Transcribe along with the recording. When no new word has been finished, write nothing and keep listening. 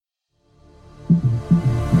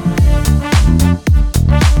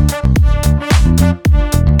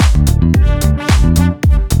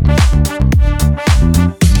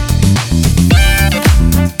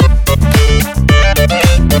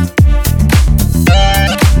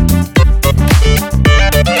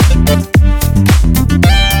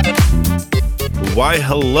Why,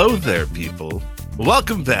 hello there, people.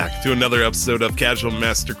 Welcome back to another episode of Casual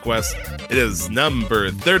Master Quest. It is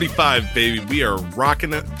number 35, baby. We are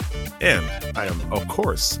rocking it. And I am, of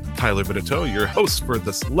course, Tyler Benito, your host for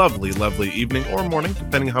this lovely, lovely evening or morning,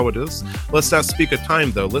 depending how it is. Let's not speak of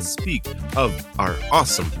time, though. Let's speak of our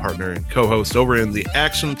awesome partner and co-host over in the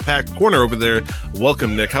action-packed corner over there.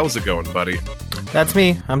 Welcome, Nick. How's it going, buddy? That's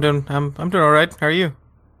me. I'm doing all right. How are you?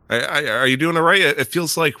 Are you doing all right? It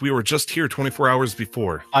feels like we were just here 24 hours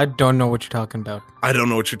before. I don't know what you're talking about. I don't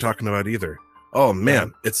know what you're talking about either. Oh,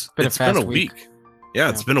 man. It's been a week. Yeah,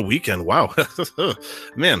 it's been a weekend. Wow.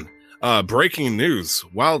 Man. Breaking news.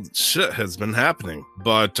 Wild shit has been happening.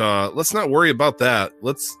 But let's not worry about that.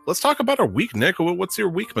 Let's talk about our week, Nick. What's your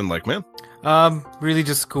week been like, man? Really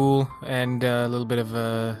just school and a little bit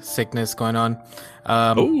of sickness going on.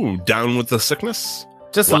 Down with the sickness?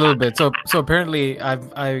 Just a little bit. So apparently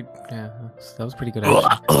that was pretty good.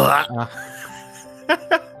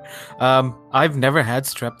 I've never had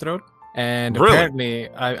strep throat, and really? Apparently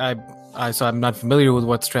so I'm not familiar with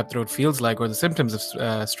what strep throat feels like or the symptoms of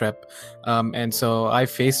strep, and so I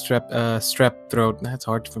faced strep throat. That's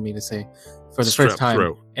hard for me to say for the first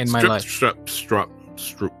time in my life. But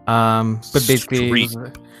basically,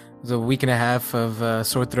 it was a week and a half of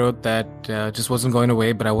sore throat that just wasn't going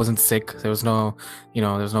away. But I wasn't sick. There was no, there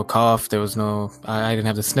was no cough. There was no. I didn't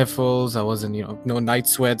have the sniffles. I wasn't, no night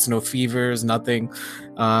sweats, no fevers, nothing.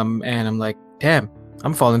 And I'm like, damn,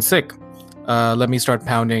 I'm falling sick. Let me start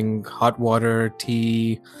pounding hot water,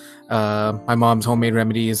 tea, my mom's homemade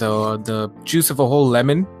remedies, the juice of a whole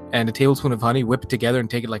lemon and a tablespoon of honey, whip it together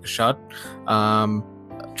and take it like a shot.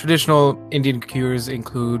 Traditional Indian cures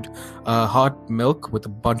include hot milk with a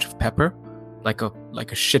bunch of pepper, like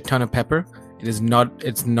a shit ton of pepper. It's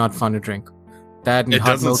not fun to drink. That and it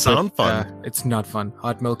hot doesn't milk sound fun. It's not fun.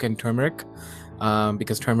 Hot milk and turmeric,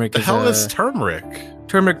 because turmeric is turmeric?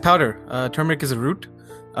 Turmeric powder. Turmeric is a root.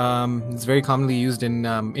 It's very commonly used in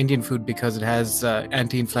Indian food because it has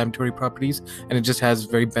anti-inflammatory properties and it just has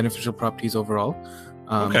very beneficial properties overall.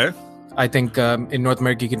 Okay. I think in North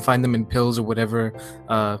America you can find them in pills or whatever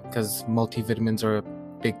because multivitamins are a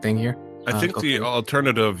big thing here. I think the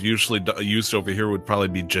alternative usually used over here would probably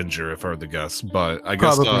be ginger, if I were to guess. But I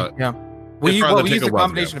guess yeah. We use a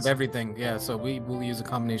combination of everything. Yeah, so we'll use a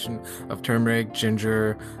combination of turmeric,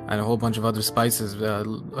 ginger, and a whole bunch of other spices.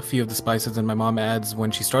 A few of the spices that my mom adds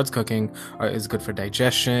when she starts cooking is good for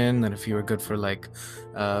digestion, and a few are good for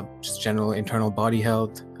just general internal body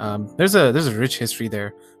health. There's a rich history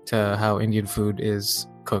there to how Indian food is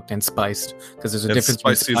cooked and spiced, because there's a difference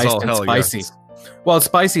between spiced and spicy. Yes. Well,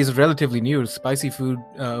 spicy is relatively new. Spicy food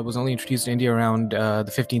was only introduced in India around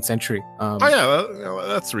the 15th century.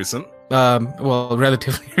 That's recent. Well,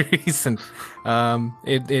 relatively recent.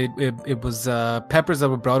 It was peppers that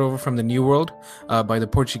were brought over from the New World by the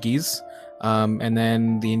Portuguese, and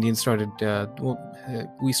then the Indians started.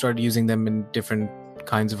 We started using them in different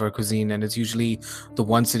kinds of our cuisine, and it's usually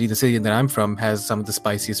the city that I'm from, has some of the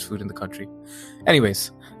spiciest food in the country.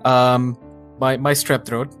 Anyways, my strep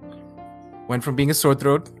throat went from being a sore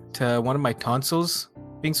throat to one of my tonsils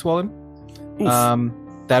being swollen.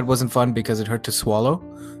 That wasn't fun because it hurt to swallow.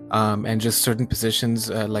 And just certain positions,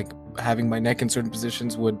 like having my neck in certain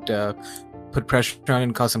positions would put pressure on it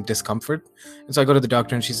and cause some discomfort. And so I go to the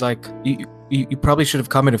doctor and she's like, you probably should have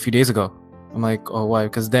come in a few days ago. I'm like, oh, why?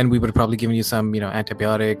 Because then we would have probably given you some,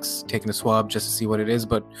 antibiotics, taken a swab just to see what it is.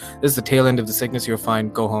 But this is the tail end of the sickness. You're fine.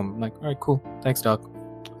 Go home. I'm like, all right, cool. Thanks, doc.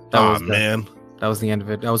 Man. That was the end of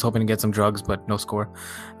it. I was hoping to get some drugs, but no score.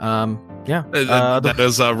 Yeah. That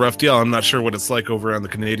is a rough deal. I'm not sure what it's like over on the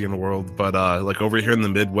Canadian world, but like over here in the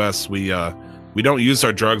Midwest, we don't use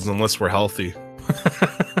our drugs unless we're healthy.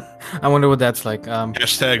 I wonder what that's like.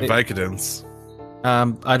 Hashtag Vicodins.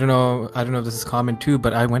 I don't know if this is common too,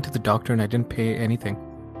 but I went to the doctor and I didn't pay anything.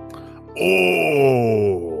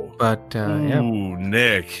 Oh. But yeah.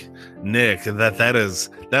 Nick, that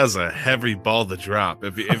is a heavy ball to drop.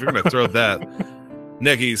 If you're gonna throw that,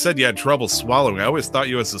 Nick, you said you had trouble swallowing. I always thought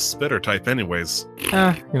you was a spitter type, anyways.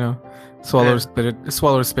 Swallow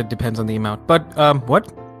or spit depends on the amount. But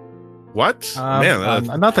what? What? Man,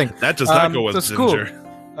 nothing. That does not go with ginger.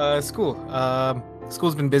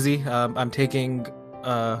 School's been busy. I'm taking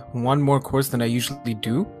one more course than I usually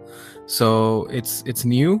do, so it's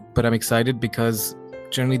new, but I'm excited because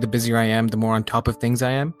generally the busier I am, the more on top of things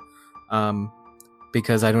I am,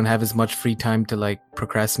 because I don't have as much free time to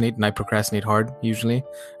procrastinate, and I procrastinate hard usually,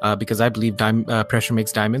 because I believe pressure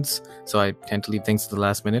makes diamonds, so I tend to leave things to the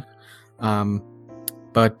last minute.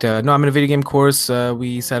 But no, I'm in a video game course.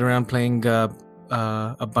 We sat around playing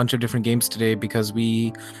a bunch of different games today because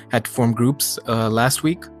we had to form groups last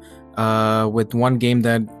week. with one game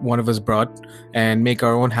that one of us brought and make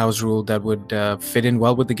our own house rule that would fit in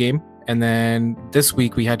well with the game. And then this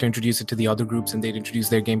week we had to introduce it to the other groups, and they'd introduce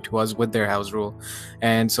their game to us with their house rule.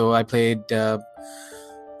 And so I played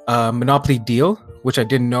Monopoly Deal, which I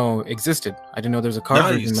didn't know existed. I didn't know there was a card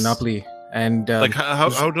version of Monopoly. And like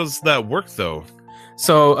how does that work though?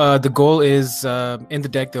 So the goal is in the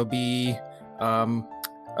deck there'll be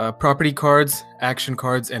property cards, action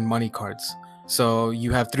cards, and money cards. So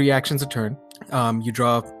you have 3 actions a turn.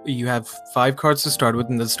 You have 5 cards to start with,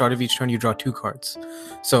 and at the start of each turn you draw 2 cards.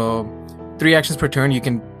 So 3 actions per turn. You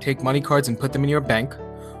can take money cards and put them in your bank,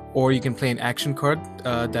 or you can play an action card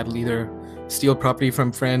that'll either steal property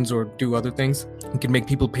from friends or do other things. You can make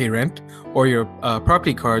people pay rent, or your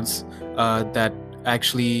property cards that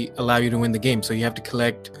actually allow you to win the game. So you have to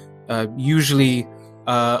collect usually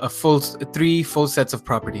 3 full sets of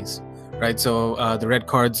properties, right? So the red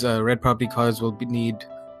property cards will need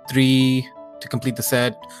 3 to complete the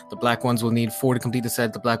set. The black ones will need 4 to complete the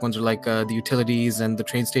set. The black ones are like the utilities and the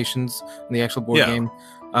train stations in the actual board game.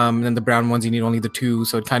 And then the brown ones, you need only the 2.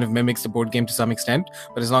 So it kind of mimics the board game to some extent.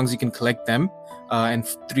 But as long as you can collect them and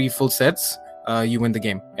 3 full sets, you win the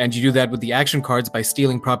game. And you do that with the action cards by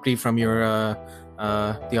stealing property from your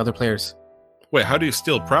the other players. Wait, how do you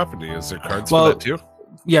steal property? Is there cards for that too?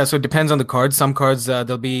 Yeah, so it depends on the cards. Some cards,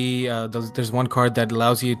 there'll be there's one card that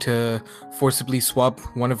allows you to forcibly swap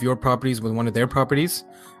one of your properties with one of their properties.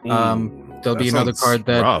 There'll be another card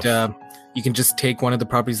that you can just take one of the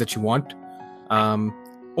properties that you want.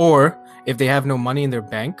 Or if they have no money in their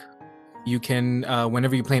bank, you can,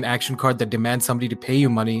 whenever you play an action card that demands somebody to pay you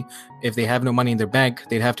money, if they have no money in their bank,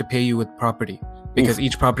 they'd have to pay you with property. Because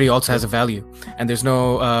each property also has a value, and there's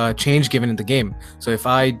no change given in the game. So if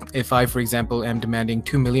I, for example, am demanding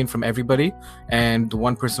 2 million from everybody, and the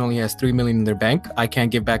one person only has 3 million in their bank, I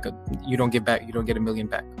can't give back. You don't get $1 million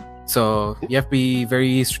back. So you have to be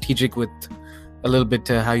very strategic with a little bit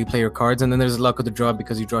to how you play your cards, and then there's luck of the draw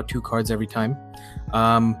because you draw 2 cards every time.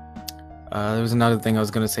 There was another thing I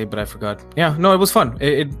was gonna say, but I forgot. Yeah, no, it was fun.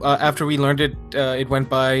 It after we learned it, it went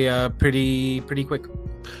by pretty quick.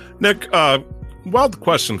 Nick, wild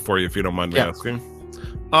question for you, if you don't mind me asking.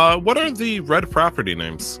 What are the red property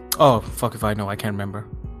names? Oh, fuck if I know. I can't remember.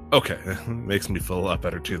 Okay, makes me feel a lot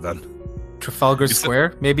better too then. Trafalgar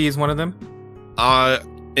Square, maybe is one of them.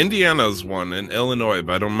 Indiana's one, and Illinois,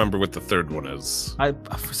 but I don't remember what the third one is.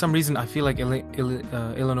 For some reason, I feel like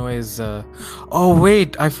Illinois is... Oh,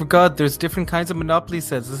 wait, I forgot. There's different kinds of Monopoly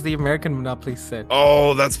sets. This is the American Monopoly set.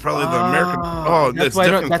 Oh, that's probably the American... Oh, it's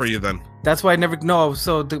different for you then. That's why I never... No,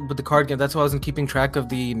 so with the card game, that's why I wasn't keeping track of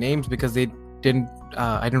the names, because they didn't...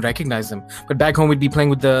 I didn't recognize them. But back home, we'd be playing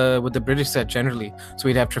with the British set generally. So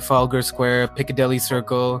we'd have Trafalgar Square, Piccadilly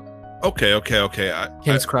Circle... Okay.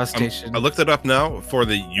 King's Cross Station. I looked it up now. For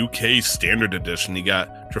the UK Standard Edition, you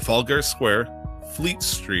got Trafalgar Square, Fleet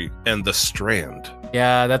Street, and the Strand.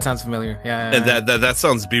 Yeah, that sounds familiar. Yeah. And that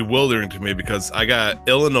sounds bewildering to me because I got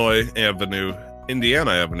Illinois Avenue,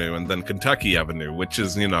 Indiana Avenue, and then Kentucky Avenue, which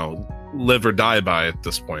is, live or die by at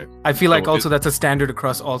this point. I feel like also that's a standard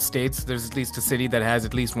across all states. There's at least a city that has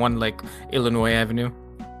at least one, like Illinois Avenue.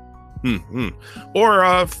 Or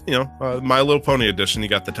My Little Pony edition, you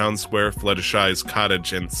got the Town Square, Fluttershy's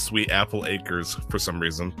Cottage, and Sweet Apple Acres for some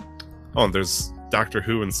reason. Oh, and there's Doctor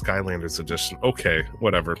Who and Skylanders edition. Okay,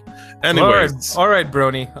 whatever. Anyways, all right,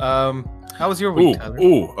 Brony. How was your week, Tyler?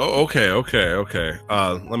 Okay.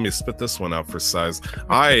 Let me spit this one out for size.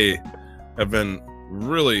 I have been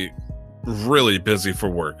really, really busy for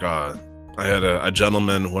work. I had a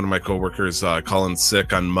gentleman, one of my coworkers, call in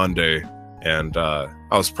sick on Monday. And I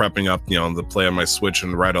was prepping up, to play on my Switch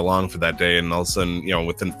and ride along for that day. And all of a sudden,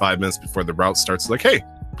 within 5 minutes before the route starts, like, hey,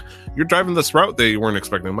 you're driving this route that you weren't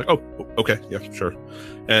expecting. I'm like, oh, okay, yeah, sure.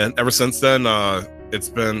 And ever since then, it's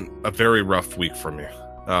been a very rough week for me.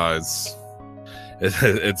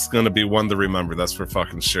 It's going to be one to remember, that's for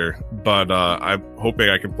fucking sure. But I'm hoping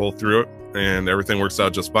I can pull through it and everything works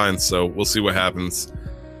out just fine. So we'll see what happens.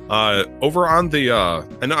 Over on the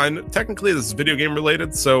and technically this is video game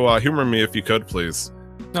related, so humor me if you could, please.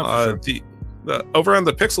 No, sure. Over on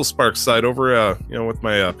the Pixel Spark side, over with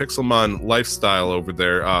my Pixelmon lifestyle over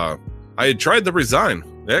there, I tried to resign.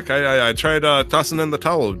 Nick, I tried tossing in the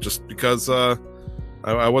towel just because I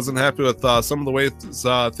wasn't happy with some of the ways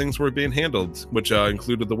things were being handled, which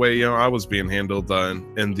included the way I was being handled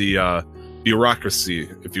in the bureaucracy,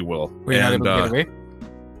 if you will. Were you not able to get away?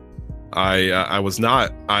 I was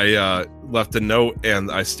not. I left a note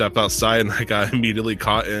and I stepped outside and I got immediately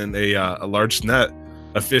caught in a large net,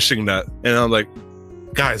 a fishing net. And I'm like,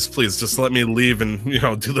 guys, please just let me leave and,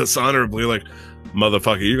 do this honorably. Like,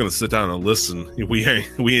 motherfucker, you're gonna sit down and listen. We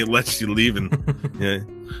ain't let you leave, and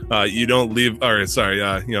yeah, you don't leave. Or sorry,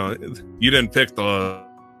 you didn't pick the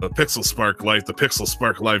Pixel Spark Life. The Pixel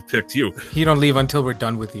Spark Life picked you. You don't leave until we're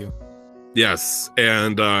done with you. Yes,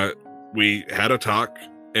 and we had a talk,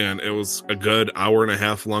 and it was a good hour and a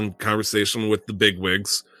half long conversation with the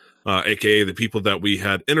bigwigs, aka the people that we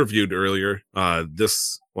had interviewed earlier.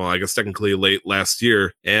 I guess technically late last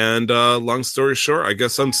year. And long story short, I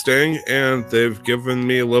guess I'm staying, and they've given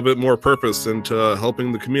me a little bit more purpose into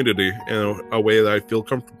helping the community in a way that I feel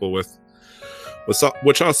comfortable with.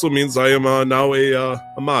 Which also means I am now a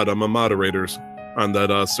mod. I'm a moderator on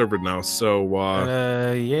that server now. So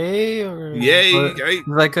yay or yay!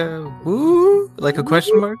 Like a woo? Like a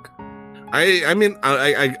question mark?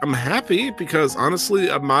 I'm happy because honestly,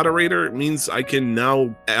 a moderator means I can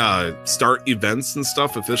now start events and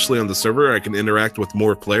stuff officially on the server. I can interact with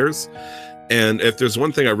more players. And if there's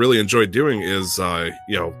one thing I really enjoy doing is,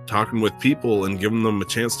 talking with people and giving them a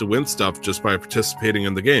chance to win stuff just by participating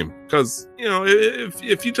in the game. Because,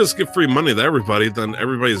 if you just give free money to everybody, then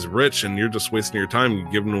everybody's rich and you're just wasting your time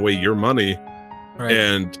giving away your money. Right.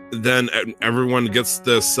 And then everyone gets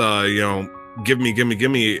this, give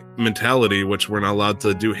me mentality, which we're not allowed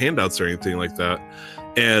to do handouts or anything like that.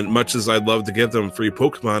 And much as I'd love to give them free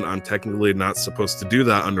Pokemon, I'm technically not supposed to do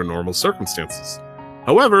that under normal circumstances.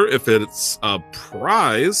 However, if it's a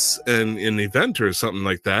prize in an event or something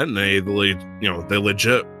like that, and they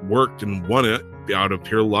legit worked and won it out of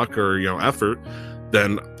pure luck or effort,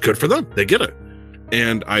 then good for them. They get it.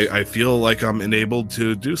 And I feel like I'm enabled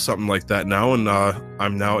to do something like that now, and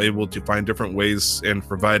I'm now able to find different ways and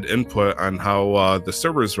provide input on how the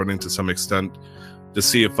server is running to some extent to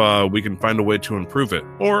see if we can find a way to improve it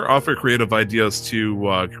or offer creative ideas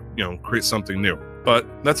to create something new. But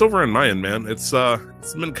that's over on my end, man. It's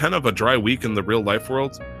been kind of a dry week in the real life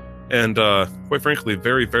world, and quite frankly,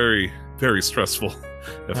 very, very, very stressful.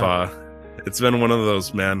 It's been one of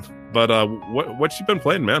those, man. But what you been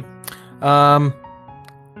playing, man? I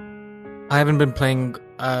haven't been playing.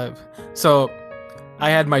 So I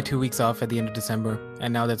had my 2 weeks off at the end of December,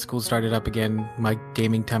 and now that school started up again, my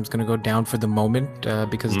gaming time's gonna go down for the moment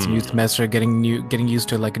because it's a new semester, getting used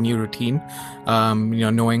to like a new routine.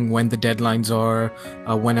 Knowing when the deadlines are,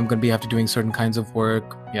 when I'm gonna be after doing certain kinds of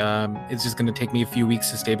work. It's just gonna take me a few weeks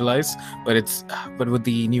to stabilize. But with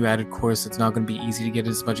the new added course, it's not gonna be easy to get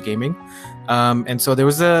as much gaming. And so there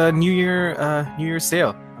was a New Year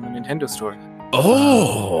sale on the Nintendo store.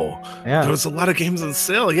 Oh, yeah. There was a lot of games on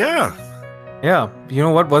sale. Yeah. Yeah. You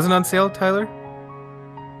know what wasn't on sale, Tyler?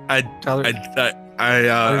 I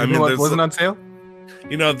mean, what wasn't on sale?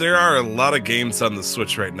 There are a lot of games on the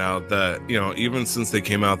Switch right now that, even since they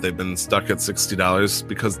came out, they've been stuck at $60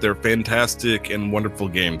 because they're fantastic and wonderful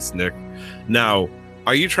games, Nick. Now,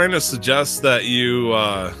 are you trying to suggest that you,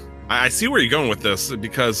 I see where you're going with this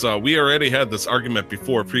because we already had this argument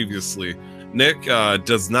previously. Nick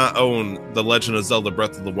does not own The Legend of Zelda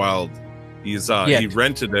Breath of the Wild. He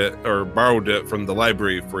rented it or borrowed it from the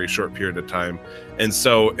library for a short period of time. And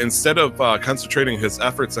so instead of concentrating his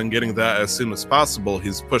efforts on getting that as soon as possible,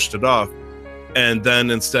 he's pushed it off and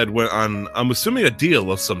then instead went on, I'm assuming, a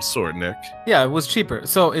deal of some sort, Nick. Yeah, it was cheaper.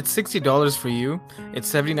 So it's $60 for you.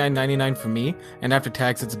 It's $79.99 for me. And after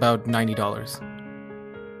tax, it's about $90.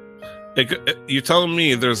 You're telling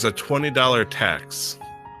me there's a $20 tax?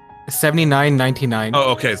 $79.99.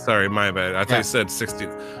 Oh, okay. Sorry, my bad. I thought you said 60.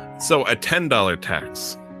 So a $10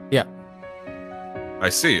 tax. Yeah. I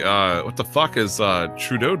see. What the fuck is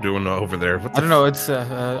Trudeau doing over there? I don't know. It's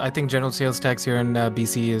I think general sales tax here in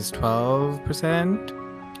BC is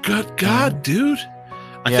 12%. Good God, dude.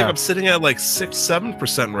 I think I'm sitting at like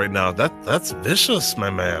 6-7% right now. That's vicious,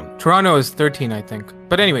 my man. Toronto is 13, I think.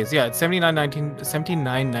 But anyways, yeah, it's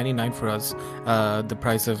 $79.99 for us. The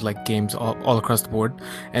price of like games all across the board.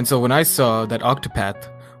 And so when I saw that Octopath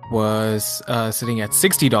was sitting at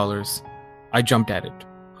 $60, I jumped at it.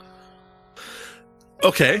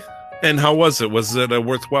 Okay. And how was it? Was it a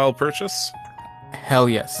worthwhile purchase? Hell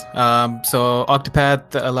yes. So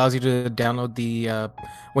Octopath allows you to download the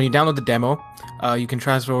when you download the demo, you can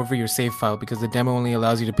transfer over your save file because the demo only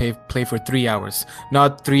allows you to play for 3 hours,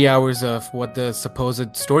 not 3 hours of what the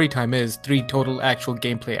supposed story time is, 3 total actual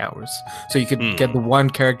gameplay hours. So you could get the one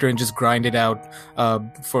character and just grind it out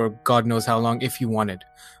for God knows how long if you wanted.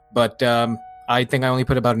 But I think I only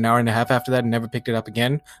put about an hour and a half after that and never picked it up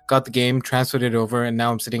again. Got the game, transferred it over, and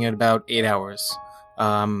now I'm sitting at about 8 hours.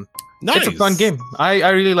 Nice. It's a fun game. I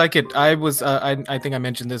really like it. I think I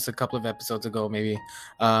mentioned this a couple of episodes ago, maybe,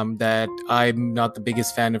 that I'm not the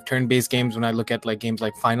biggest fan of turn-based games when I look at like games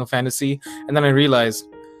like Final Fantasy, and then I realized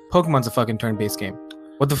Pokemon's a fucking turn-based game.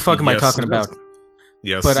 What the fuck am I talking about?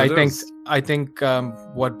 Yes, But it is. I think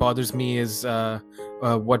what bothers me is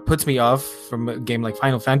what puts me off from a game like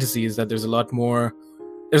Final Fantasy is that there's a lot more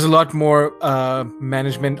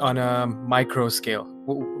management on a micro scale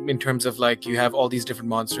in terms of like you have all these different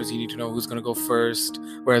monsters, you need to know who's going to go first,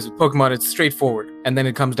 whereas with Pokemon it's straightforward and then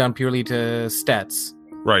it comes down purely to stats.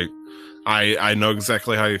 Right. I know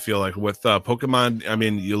exactly how you feel. Like with Pokemon, I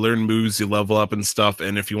mean, you learn moves, you level up and stuff,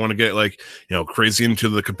 and if you want to get like, you know, crazy into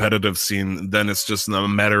the competitive scene, then it's just a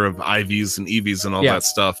matter of IVs and EVs and all that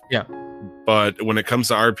stuff. Yeah. But when it comes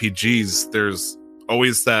to RPGs, there's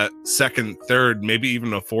always that second, third, maybe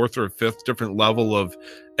even a fourth or fifth different level of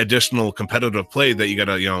additional competitive play that you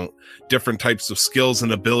gotta, you know, different types of skills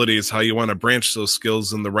and abilities, how you want to branch those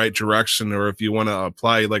skills in the right direction, or if you want to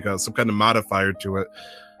apply like some kind of modifier to it.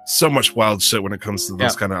 So much wild shit when it comes to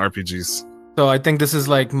those kind of RPGs. So I think this is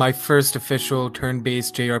like my first official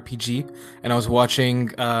turn-based JRPG, and I was watching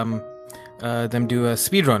them do a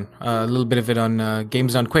speedrun, a little bit of it on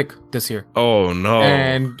Games Done Quick this year. Oh no!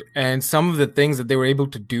 And some of the things that they were able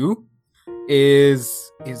to do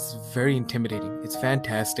is very intimidating. It's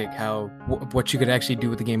fantastic how what you could actually do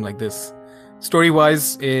with a game like this.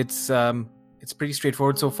 Story-wise, it's pretty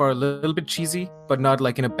straightforward so far. A little bit cheesy, but not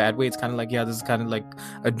like in a bad way. It's kind of like, yeah, this is kind of like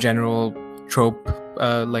a general trope,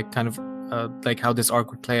 like kind of like how this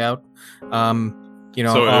arc would play out. You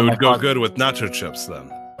know, so it would go good with nacho chips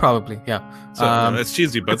then. Probably, yeah. So it's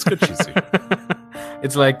cheesy, but it's good cheesy.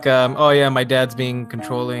 It's like, oh yeah, my dad's being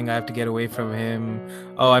controlling. I have to get away from him.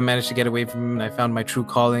 Oh, I managed to get away from him, and I found my true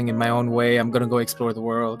calling in my own way. I'm gonna go explore the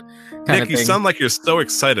world. Nick, you sound like you're so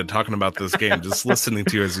excited talking about this game, just listening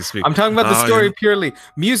to you as you speak. I'm talking about the story purely.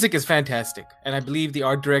 Music is fantastic, and I believe the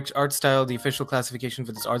art style, the official classification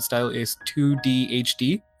for this art style is 2D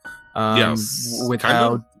HD. Yes, with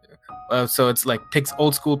how. So it's like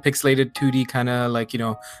old school pixelated 2D kind of like, you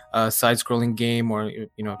know, side-scrolling game, or, you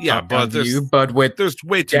know, but there's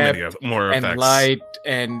way too many more effects and light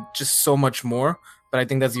and just so much more. But I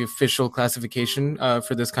think that's the official classification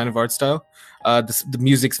for this kind of art style. The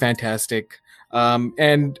music's fantastic,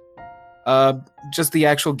 and just the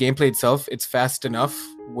actual gameplay itself, it's fast enough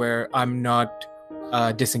where I'm not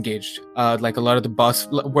disengaged. Like a lot of the boss,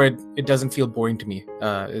 where it doesn't feel boring to me,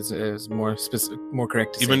 is more specific, more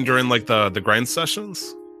correct to say. Even during like the grind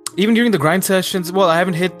sessions. Even during the grind sessions, well, I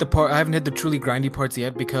haven't hit the truly grindy parts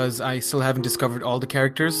yet because I still haven't discovered all the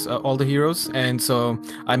characters, all the heroes, and so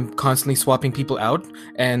I'm constantly swapping people out.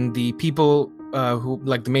 And the people who,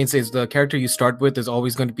 like, the mainstays, the character you start with is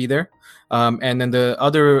always going to be there. And then the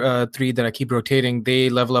other three that I keep rotating, they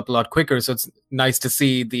level up a lot quicker. So it's nice to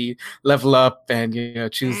see the level up and, you know,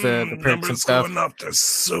 choose the perks and stuff. Going up, they're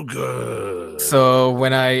so good. So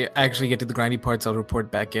when I actually get to the grindy parts, I'll report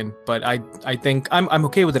back in. But I think I'm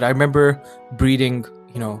okay with it. I remember breeding,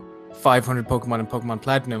 you know, 500 Pokemon in Pokemon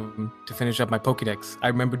Platinum to finish up my Pokédex. I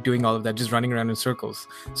remember doing all of that, just running around in circles.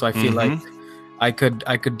 So I feel like I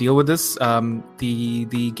could deal with this.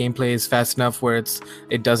 The gameplay is fast enough where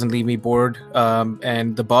it doesn't leave me bored,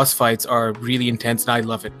 and the boss fights are really intense, and I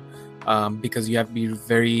love it because you have to be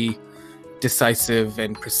very decisive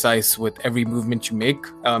and precise with every movement you make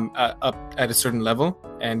up at a certain level,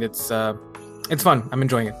 and it's fun. I'm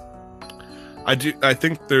enjoying it. I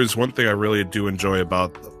think there's one thing I really do enjoy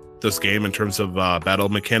about this game in terms of battle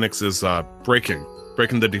mechanics is breaking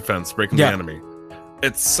the defense, breaking the enemy.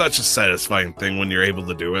 It's such a satisfying thing when you're able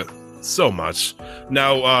to do it. So much.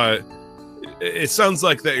 Now, it sounds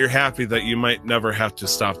like that you're happy that you might never have to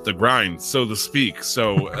stop the grind, so to speak.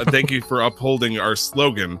 So thank you for upholding our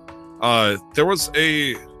slogan. There was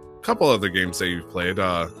a couple other games that you've played.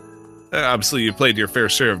 Obviously, you played your fair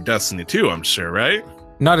share of Destiny 2, I'm sure, right?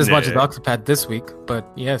 Not as much as Octopath this week,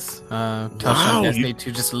 but yes. Touched on Destiny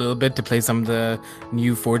 2 just a little bit to play some of the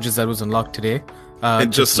new forges that was unlocked today.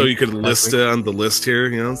 And just so you could list it on the list here,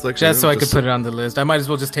 you know, it's like just so I could put it on the list. I might as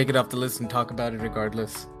well just take it off the list and talk about it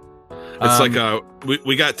regardless. It's like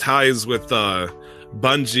we got ties with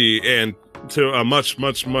Bungie, and to a much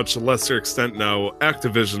lesser extent now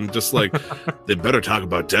Activision. Just like they better talk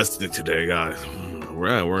about Destiny today, guys.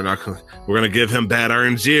 We're gonna give him bad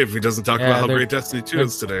RNG if he doesn't talk about how great Destiny 2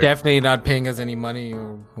 is today. Definitely not paying us any money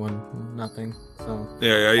or nothing. So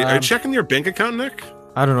are you checking your bank account, Nick?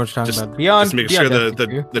 I don't know what you're talking about. Just make sure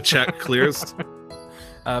the check clears.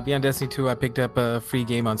 Beyond Destiny 2, I picked up a free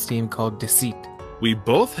game on Steam called Deceit. We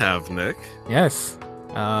both have, Nick. Yes.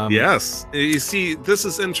 Yes. You see, this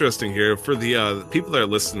is interesting here for the people that are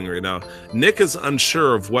listening right now. Nick is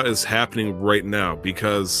unsure of what is happening right now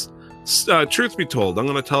because, truth be told, I'm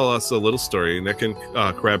going to tell us a little story. Nick can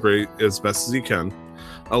corroborate as best as he can.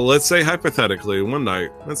 Let's say hypothetically, one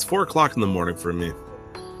night, it's 4:00 in the morning for me.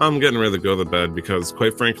 I'm getting ready to go to bed because,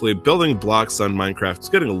 quite frankly, building blocks on Minecraft is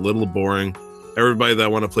getting a little boring. Everybody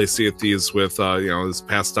that want to play Sea of Thieves with, is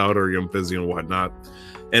passed out or busy and whatnot.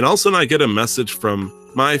 And also, I get a message from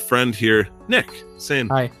my friend here, Nick, saying,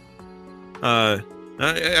 "Hi."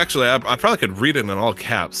 Actually, I probably could read it in all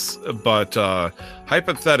caps, but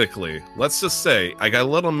hypothetically, let's just say I got a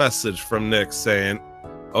little message from Nick saying,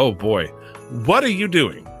 "Oh boy, what are you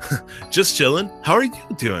doing? Just chilling? How are you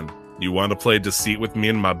doing? You want to play Deceit with me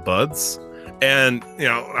and my buds?" And,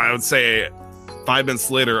 I would say 5 minutes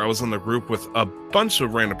later, I was in the group with a bunch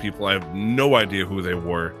of random people. I have no idea who they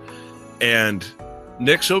were. And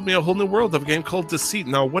Nick showed me a whole new world of a game called Deceit.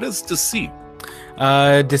 Now, what is Deceit?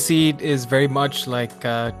 Deceit is very much like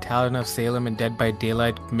Talon of Salem and Dead by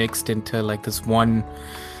Daylight mixed into like this one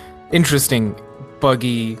interesting,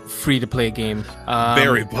 buggy, free-to-play game.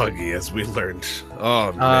 Very buggy, as we learned.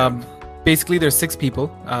 Oh, man. Basically, there's 6 people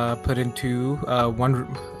put into one,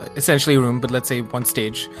 essentially a room, but let's say one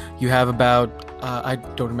stage. You have about, I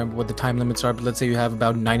don't remember what the time limits are, but let's say you have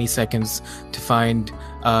about 90 seconds to find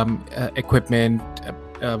equipment,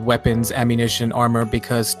 weapons, ammunition, armor,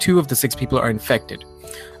 because 2 of the 6 people are infected.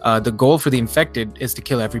 The goal for the infected is to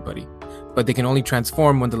kill everybody, but they can only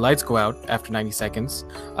transform when the lights go out after 90 seconds,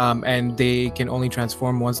 and they can only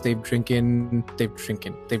transform once they've drank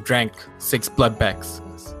 6 blood bags.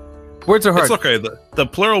 Words are hard. It's okay. The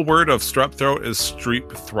plural word of strep throat is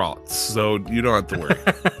streep throats, so you don't have to worry.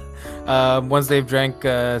 Once they've drank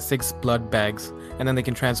 6 blood bags, and then they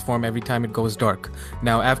can transform every time it goes dark.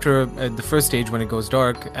 Now, after the first stage, when it goes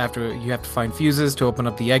dark, after you have to find fuses to open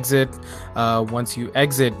up the exit. Once you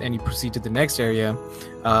exit and you proceed to the next area,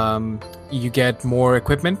 you get more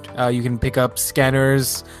equipment. You can pick up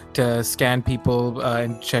scanners to scan people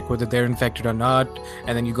and check whether they're infected or not.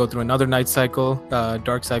 And then you go through another night cycle,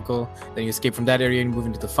 dark cycle. Then you escape from that area and move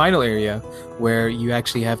into the final area, where you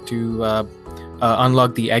actually have to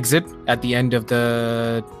unlock the exit at the end of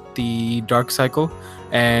the dark cycle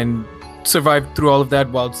and survive through all of that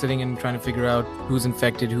while sitting and trying to figure out who's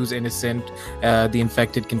infected, who's innocent. The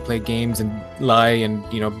infected can play games and lie and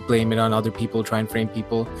blame it on other people, try and frame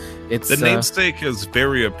people. It's the namesake is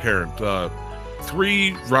very apparent.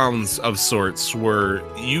 3 rounds of sorts where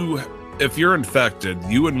if you're infected,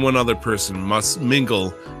 you and one other person must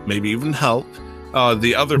mingle, maybe even help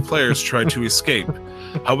the other players try to escape.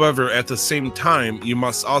 However, at the same time, you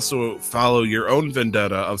must also follow your own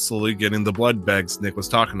vendetta of slowly getting the blood bags Nick was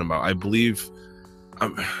talking about. I believe, I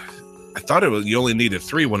thought you only needed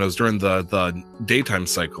 3 when it was during the daytime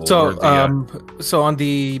cycle. So, so on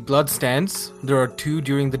the blood stands, there are 2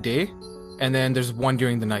 during the day, and then there's 1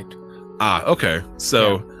 during the night. Ah, okay.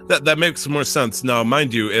 So that makes more sense. Now,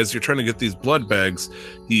 mind you, as you're trying to get these blood bags,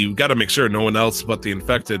 you got to make sure no one else but the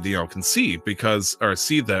infected, can see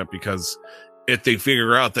that, because if they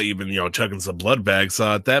figure out that you've been, chugging some blood bags,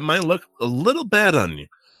 that might look a little bad on you.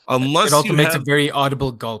 Unless it also makes a very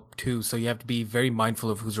audible gulp too, so you have to be very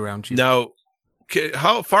mindful of who's around you. Now,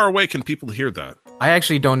 how far away can people hear that? I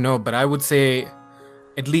actually don't know, but I would say,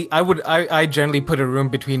 at least I generally put a room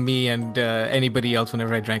between me and anybody else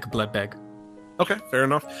whenever I drank a blood bag. Okay, fair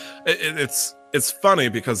enough. It's funny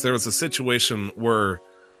because there was a situation where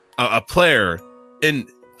a player in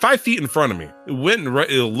 5 feet in front of me went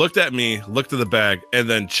and looked at me, looked at the bag, and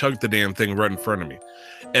then chugged the damn thing right in front of me.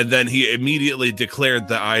 And then he immediately declared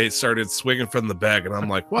that I started swinging from the bag, and I'm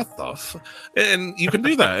like, what the f? And you can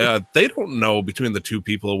do that. They don't know between the 2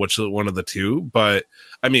 people which one of the 2, but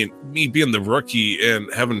I mean, me being the rookie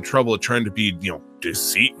and having trouble trying to be,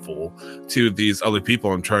 deceitful to these other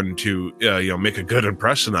people and trying to, make a good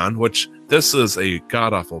impression on, which this is a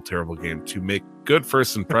god-awful, terrible game to make good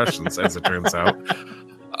first impressions, as it turns out.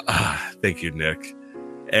 Thank you, Nick.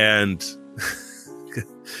 And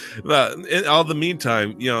in all the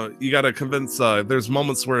meantime, you got to convince. There's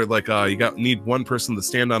moments where need one person to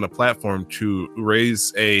stand on a platform to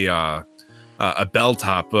raise a bell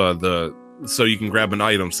top, so you can grab an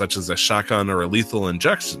item such as a shotgun or a lethal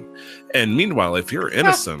injection. And meanwhile, if you're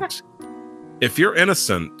innocent,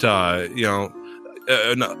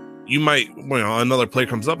 you might, another player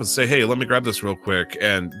comes up and say, hey, let me grab this real quick.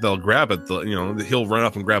 And they'll grab it. He'll run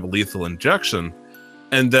up and grab a lethal injection.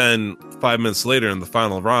 And then 5 minutes later in the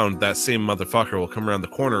final round, that same motherfucker will come around the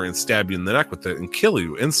corner and stab you in the neck with it and kill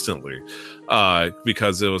you instantly.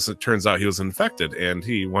 Because it turns out he was infected and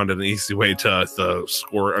he wanted an easy way to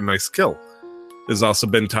score a nice kill. There's also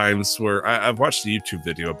been times where I've watched a YouTube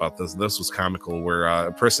video about this, and this was comical, where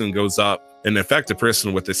a person goes up and infect a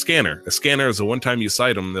person with a scanner. A scanner is a one-time use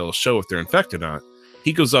item that'll show if they're infected or not.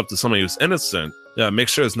 He goes up to somebody who's innocent,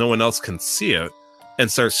 makes sure no one else can see it,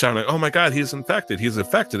 and starts shouting, "Oh my God, he's infected! He's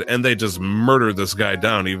infected!" And they just murder this guy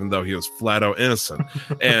down, even though he was flat out innocent.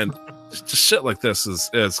 And just shit like this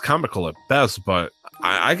is comical at best, but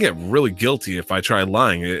I get really guilty if I try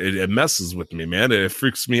lying. It messes with me, man. It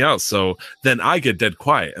freaks me out. So then I get dead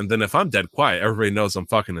quiet, and then if I'm dead quiet, everybody knows I'm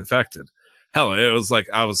fucking infected. Hell, it was like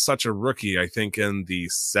I was such a rookie. I think in the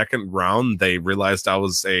second round, they realized I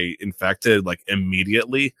was infected like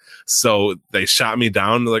immediately. So they shot me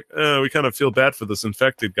down. Like, we kind of feel bad for this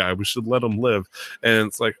infected guy. We should let him live. And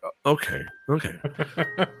it's like, okay.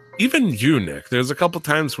 Even you, Nick, there's a couple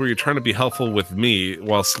times where you're trying to be helpful with me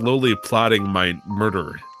while slowly plotting my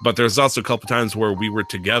murder. But there's also a couple times where we were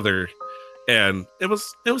together and it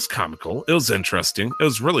was comical. It was interesting. It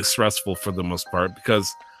was really stressful for the most part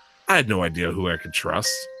because I had no idea who I could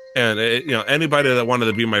trust. And anybody that wanted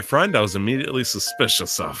to be my friend, I was immediately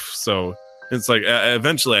suspicious of. So it's like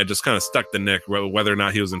eventually I just kind of stuck to Nick, whether or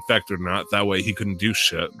not he was infected or not. That way he couldn't do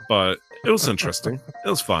shit. But it was interesting. It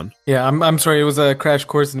was fun. Yeah, I'm sorry. It was a crash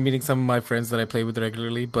course in meeting some of my friends that I play with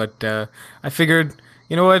regularly. But I figured,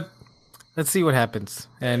 you know what? Let's see what happens.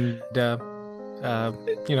 And, now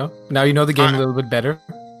you know the game a little bit better.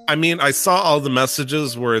 I mean, I saw all the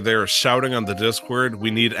messages where they're shouting on the Discord,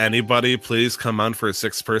 "We need anybody, please come on for a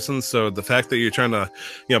 6th person." So the fact that you're trying to,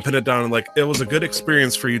 pin it down like it was a good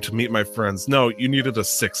experience for you to meet my friends. No, you needed a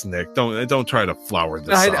 6, Nick. Don't try to flower this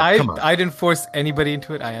up. Come on. I didn't force anybody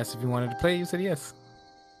into it. I asked if you wanted to play. You said yes.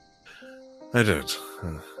 I did.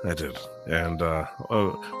 And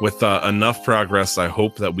with enough progress, I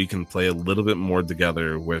hope that we can play a little bit more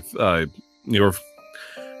together with your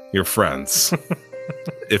friends.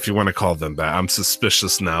 If you want to call them that. I'm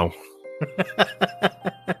suspicious now.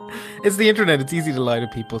 It's the internet. It's easy to lie to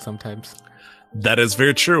people sometimes. That is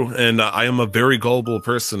very true. And I am a very gullible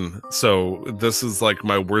person. So this is like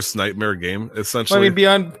my worst nightmare game, essentially. Well,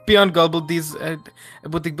 I mean, beyond gullible, these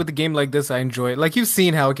with the game like this, I enjoy it. Like, you've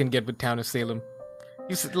seen how it can get with Town of Salem.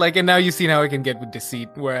 And now you've seen how it can get with Deceit,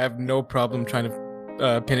 where I have no problem trying to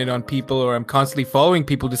pin it on people, or I'm constantly following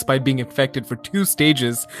people despite being infected for 2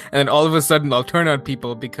 stages, and then all of a sudden I'll turn on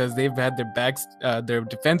people because they've had their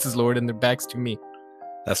defenses lowered and their backs to me.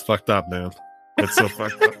 That's fucked up, man. It's so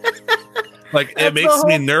fucked up. Like, it makes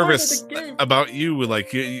me nervous about you.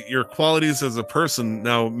 Like, your qualities as a person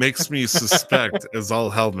now makes me suspect as all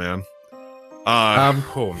hell, man.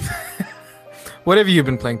 What have you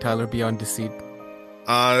been playing, Tyler, beyond Deceit?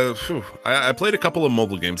 I played a couple of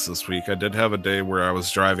mobile games this week. I did have a day where I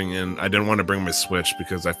was driving and I didn't want to bring my Switch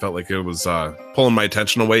because I felt like it was pulling my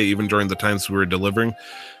attention away even during the times we were delivering.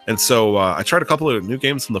 And so I tried a couple of new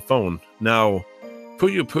games on the phone. Now,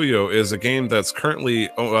 Puyo Puyo is a game that's currently,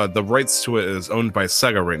 the rights to it is owned by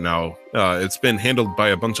Sega right now. It's been handled by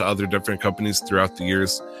a bunch of other different companies throughout the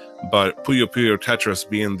years, but Puyo Puyo Tetris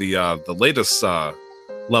being the latest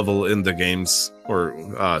level in the games, or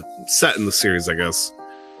set in the series, I guess.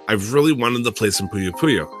 I've really wanted to play some Puyo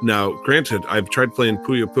Puyo. Now, granted, I've tried playing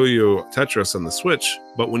Puyo Puyo Tetris on the Switch,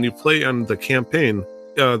 but when you play on the campaign,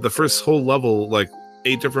 the first whole level, like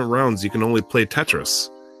 8 different rounds, you can only play Tetris.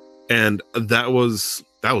 And that was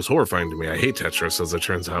horrifying to me. I hate Tetris, as it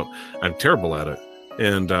turns out. I'm terrible at it.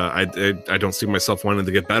 And I don't see myself wanting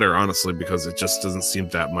to get better, honestly, because it just doesn't seem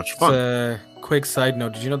that much fun. Quick side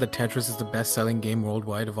note, did you know that Tetris is the best-selling game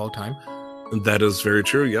worldwide of all time? That is very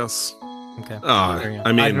true, yes. Okay.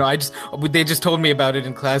 I mean, I don't know. They just told me about it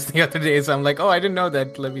in class the other day, so I'm like, oh, I didn't know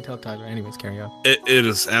that. Let me tell Tyler. Anyways, carry on. It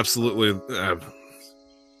is absolutely,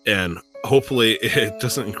 and hopefully it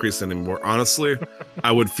doesn't increase anymore. Honestly,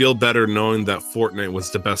 I would feel better knowing that Fortnite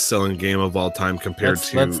was the best-selling game of all time compared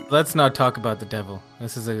to. Let's not talk about the devil.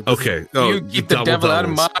 This is okay. You keep the devil out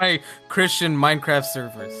of my Christian Minecraft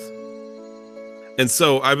servers. And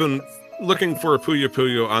so I've been looking for a Puyo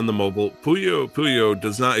Puyo on the mobile. Puyo Puyo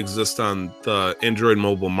does not exist on the Android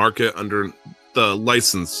mobile market under the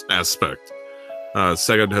license aspect.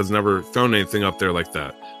 Sega has never thrown anything up there like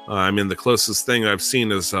that. I mean, the closest thing I've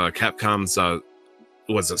seen is Capcom's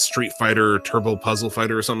was a Street Fighter Turbo Puzzle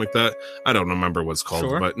Fighter or something like that. I don't remember what it's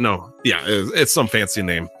called, but no, yeah, it's some fancy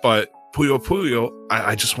name. But Puyo Puyo,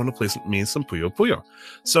 I just want to play some Puyo Puyo.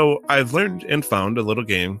 So I've learned and found a little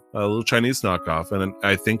game, a little Chinese knockoff, and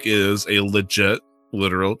I think it is a legit,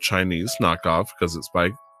 literal Chinese knockoff because it's by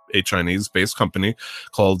a Chinese-based company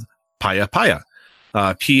called Paya Paya.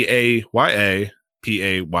 Paya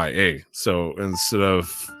Paya. So instead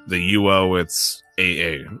of the UO, it's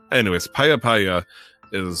AA. Anyways, Paya Paya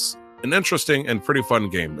is an interesting and pretty fun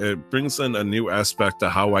game. It brings in a new aspect to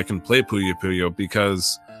how I can play Puyo Puyo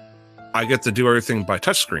because I get to do everything by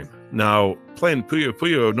touchscreen. Now, playing Puyo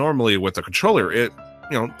Puyo normally with a controller,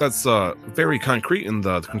 that's very concrete in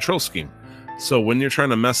the control scheme. So when you're trying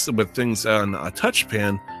to mess with things on a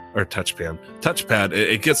touchpad,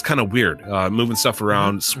 it gets kind of weird. Moving stuff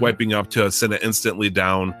around, swiping up to send it instantly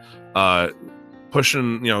down,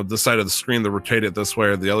 pushing, the side of the screen to rotate it this way,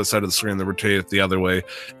 or the other side of the screen to rotate it the other way.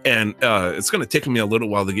 And it's going to take me a little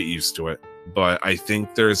while to get used to it. But I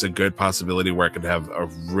think there's a good possibility where I could have a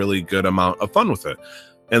really good amount of fun with it.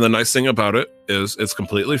 And the nice thing about it is it's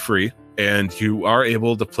completely free, and you are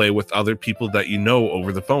able to play with other people that you know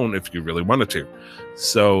over the phone if you really wanted to.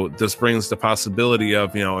 So this brings the possibility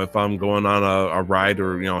of, if I'm going on a ride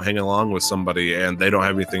or, hanging along with somebody and they don't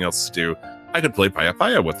have anything else to do, I could play Paya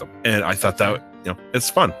Paya with them. And I thought that, it's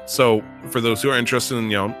fun. So for those who are interested in,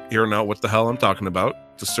 hearing out what the hell I'm talking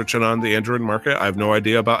about, just search it on the Android market. I have no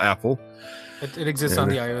idea about Apple. It exists on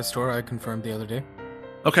the iOS store. I confirmed the other day.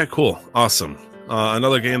 Okay, cool. Awesome.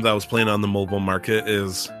 Another game that I was playing on the mobile market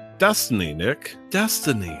is Destiny, Nick.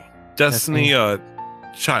 Destiny. Child.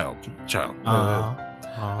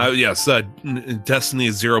 Yes, Destiny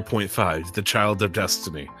 0.5, the child of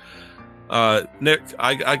Destiny. Nick,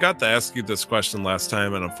 I got to ask you this question last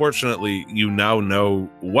time, and unfortunately, you now know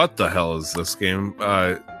what the hell is this game.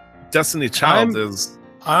 Destiny Child is...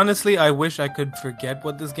 Honestly, I wish I could forget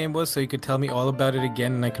what this game was so you could tell me all about it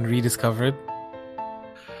again and I can rediscover it.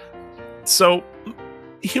 So,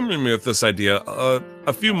 humor me with this idea.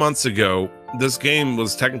 A few months ago, this game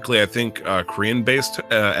was technically, I think, Korean-based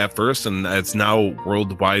at first, and it's now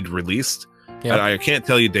worldwide released. Yep. I can't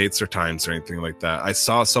tell you dates or times or anything like that. I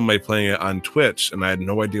saw somebody playing it on Twitch, and I had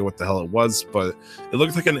no idea what the hell it was, but it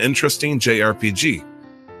looked like an interesting JRPG.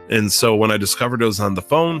 And so when I discovered it was on the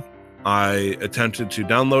phone, I attempted to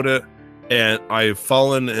download it, and I've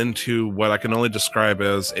fallen into what I can only describe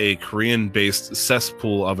as a Korean-based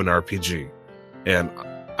cesspool of an RPG. And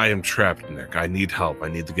I am trapped, Nick. I need help. I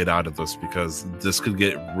need to get out of this because this could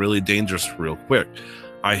get really dangerous real quick.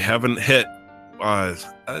 I haven't hit...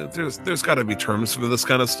 there's got to be terms for this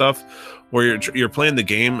kind of stuff where you're playing the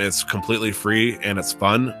game, it's completely free and it's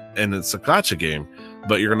fun and it's a gacha game,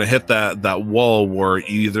 but you're gonna hit that wall where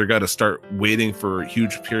you either got to start waiting for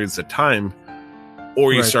huge periods of time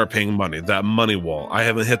or you start paying money. That money wall. I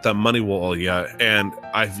haven't hit that money wall yet, and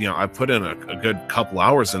I've put in a good couple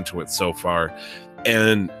hours into it so far,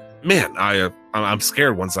 and man, I'm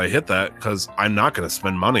scared once I hit that because I'm not going to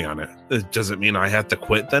spend money on it. Does it mean I have to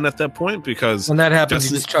quit then at that point? Because when that happens,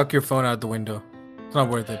 you just chuck your phone out the window. It's not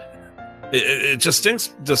worth it. It just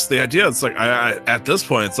stinks. Just the idea. It's like I at this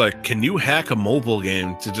point, it's like, can you hack a mobile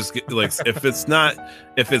game to just get like if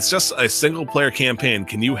it's just a single player campaign,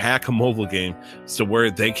 can you hack a mobile game so where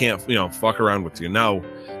they can't fuck around with you? Now,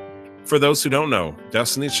 for those who don't know,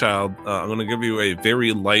 Destiny Child, I'm going to give you a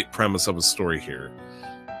very light premise of a story here.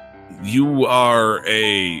 You are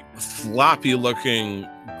a floppy looking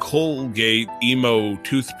Colgate emo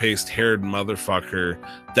toothpaste haired motherfucker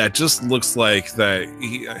that just looks like that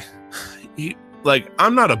he like,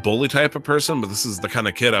 I'm not a bully type of person, but this is the kind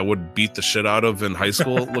of kid I would beat the shit out of in high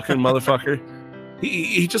school looking motherfucker.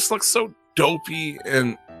 He just looks so dopey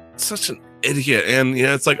and such an idiot. And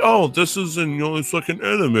it's like, oh, this is it's like an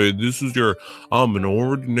anime. This is your an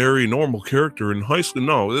ordinary normal character in high school.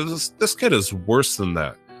 No, this kid is worse than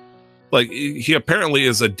that. Like, he apparently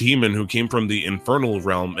is a demon who came from the infernal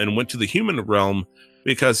realm and went to the human realm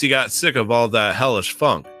because he got sick of all that hellish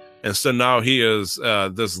funk. And so now he is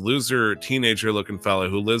this loser teenager-looking fella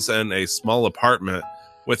who lives in a small apartment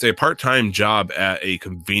with a part-time job at a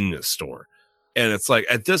convenience store. And it's like,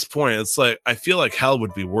 at this point, it's like, I feel like hell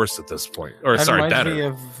would be worse at this point. Or, sorry,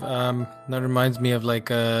 better. That reminds me of like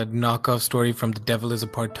a knockoff story from The Devil is a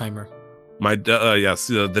Part-Timer. Yes,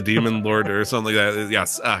 the Demon Lord or something like that.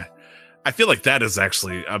 Yes, I feel like that is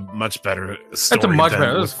actually a much better story. That's a much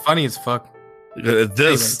better. It was funny as fuck.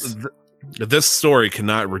 This story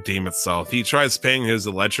cannot redeem itself. He tries paying his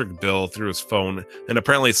electric bill through his phone and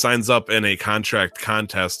apparently signs up in a contract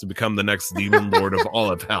contest to become the next demon lord of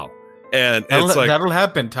all of hell. And it's like, that'll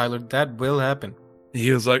happen, Tyler. That will happen.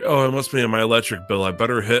 He was like, oh, it must be in my electric bill. I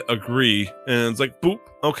better hit agree. And it's like, boop,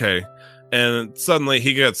 okay. And suddenly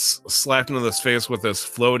he gets slapped into his face with this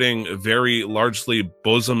floating, very largely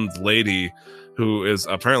bosomed lady who is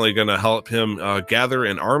apparently going to help him gather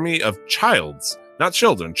an army of childs. Not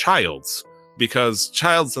children, childs. Because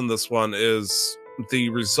childs in this one is the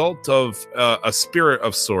result of a spirit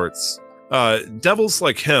of sorts. Devils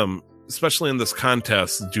like him, especially in this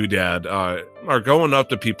contest, Doodad, are going up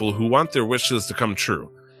to people who want their wishes to come true.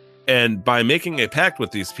 And by making a pact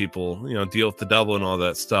with these people, deal with the devil and all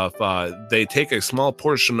that stuff, they take a small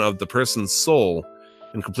portion of the person's soul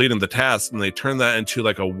in completing the task, and they turn that into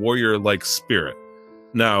like a warrior-like spirit.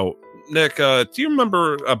 Now, Nick, do you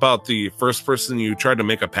remember about the first person you tried to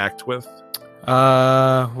make a pact with?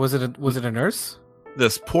 Was it a nurse?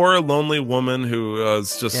 This poor lonely woman who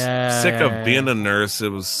was just sick of being a nurse. It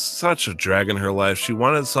was such a drag in her life. She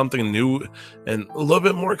wanted something new and a little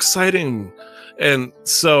bit more exciting, and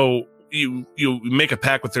so you make a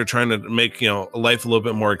pact with her, trying to make life a little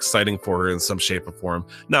bit more exciting for her in some shape or form.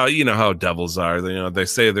 Now you know how devils are. They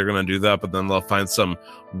say they're going to do that, but then they'll find some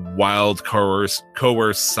wild coerced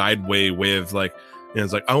sideway way of like. And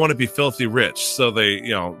it's like, I want to be filthy rich. So they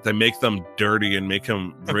make them dirty and make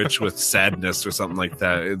them rich with sadness or something like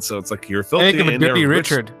that. And so it's like, you're filthy. Make him a dirty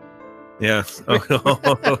Richard. Yeah.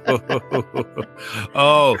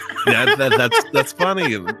 Oh, that's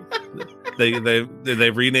funny. They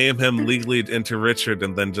rename him legally into Richard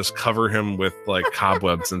and then just cover him with like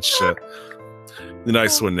cobwebs and shit.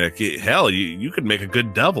 Nice one, Nick. Hell, you could make a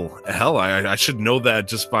good devil. Hell, I should know that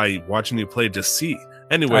just by watching you play Deceit.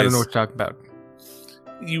 Anyways, I don't know what you're talking about.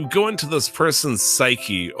 You go into this person's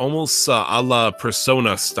psyche, almost a la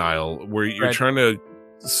Persona style, where you're trying to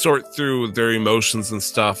sort through their emotions and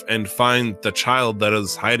stuff and find the child that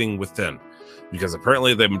is hiding within. Because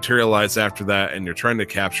apparently they materialize after that and you're trying to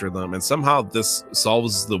capture them. And somehow this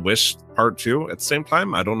solves the wish part too at the same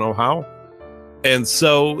time. I don't know how. And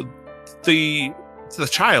so the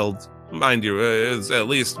child, mind you, is at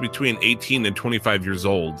least between 18 and 25 years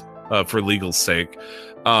old for legal sake.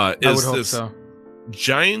 Is this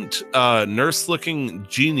giant nurse-looking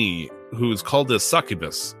genie who's called a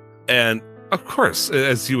succubus. And of course,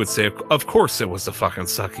 as you would say, of course it was the fucking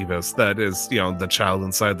succubus that is, the child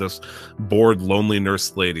inside this bored, lonely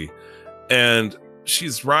nurse lady. And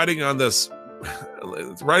she's riding on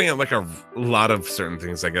like a lot of certain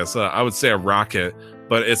things, I guess. I would say a rocket,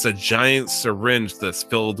 but it's a giant syringe that's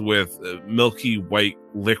filled with milky white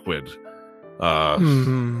liquid.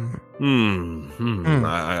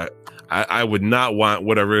 I would not want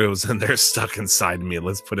whatever was in there stuck inside me.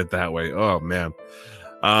 Let's put it that way. Oh man.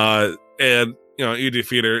 And you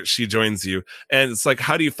defeat her. She joins you, and it's like,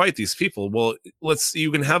 how do you fight these people? Well,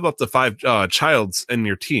 you can have up to 5 childs in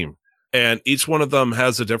your team, and each one of them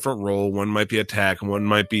has a different role. One might be attack, one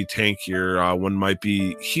might be tankier, one might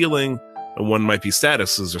be healing, and one might be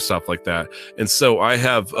statuses or stuff like that. And so I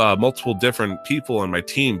have multiple different people on my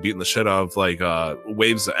team beating the shit out of like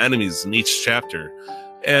waves of enemies in each chapter.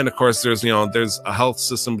 And of course, there's a health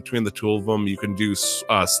system between the two of them. You can do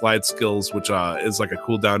slide skills, which is like a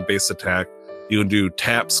cooldown based attack. You can do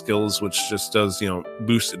tap skills, which just does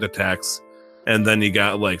boosted attacks. And then you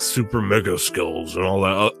got like super mega skills and all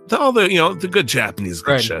that, the good Japanese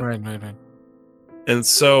good shit. Right. And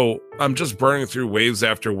so I'm just burning through waves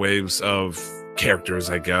after waves of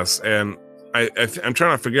characters, I guess. And I'm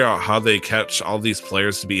trying to figure out how they catch all these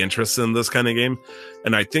players to be interested in this kind of game.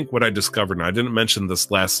 And I think what I discovered, and I didn't mention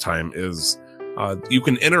this last time, is you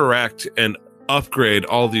can interact and upgrade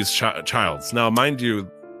all these childs. Now, mind you...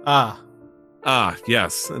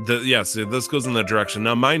 Yes. This goes in that direction.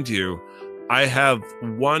 Now, mind you, I have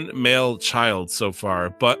one male child so far,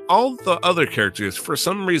 but all the other characters, for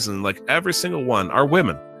some reason, like every single one, are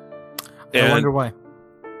women. I wonder why.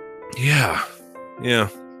 Yeah.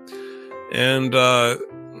 And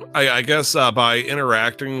I guess by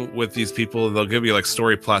interacting with these people, they'll give you like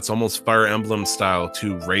story plots, almost Fire Emblem style,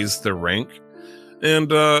 to raise their rank.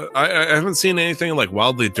 And I haven't seen anything like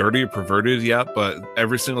wildly dirty or perverted yet, but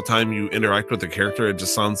every single time you interact with the character, it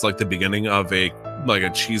just sounds like the beginning of a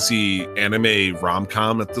cheesy anime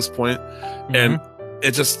rom-com at this point. Mm-hmm. And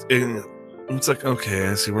it's like, okay,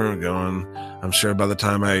 I see where I'm going. I'm sure by the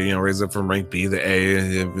time I raise it from rank B to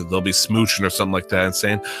A, they'll be smooching or something like that and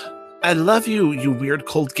saying, I love you, you weird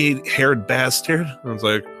cold-haired bastard. And it's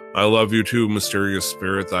like, I love you too, mysterious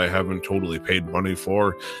spirit that I haven't totally paid money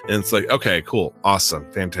for. And it's like, okay, cool,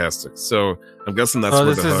 awesome, fantastic. So I'm guessing that's where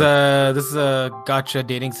this is a gotcha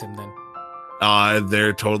dating sim then.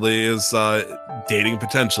 There totally is dating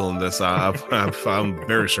potential in this. I'm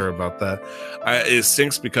very sure about that. It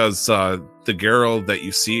stinks because the girl that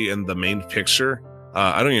you see in the main picture,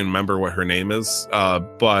 I don't even remember what her name is,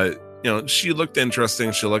 but she looked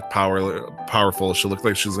interesting. She looked powerful. She looked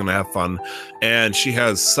like she was going to have fun. And she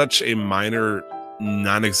has such a minor,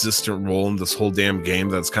 non-existent role in this whole damn game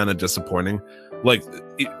that's kind of disappointing. Like,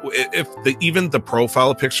 if even the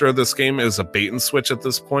profile picture of this game is a bait and switch at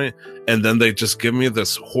this point, and then they just give me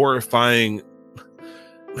this horrifying...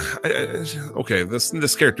 okay,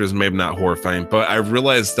 this character is maybe not horrifying, but I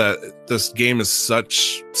realized that this game is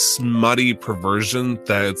such smutty perversion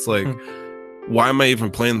that it's like... why am I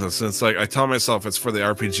even playing this? And it's like, I tell myself it's for the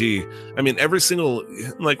RPG. I mean, every single,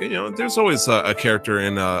 there's always a character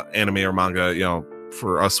in anime or manga,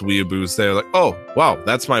 for us weeaboos, they're like, oh wow,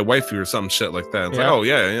 that's my wifey or some shit like that. It's like, oh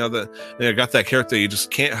yeah, I got that character you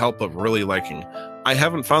just can't help but really liking. I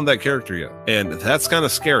haven't found that character yet, and that's kind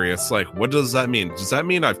of scary. It's like, what does that mean? Does that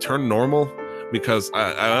mean I've turned normal? Because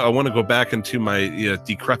I want to go back into my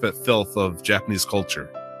decrepit filth of Japanese culture.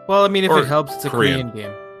 Well, I mean, if it helps, it's a Korean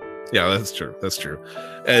game. Yeah, that's true. That's true.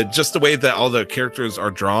 Just the way that all the characters are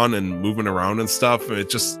drawn and moving around and stuff, it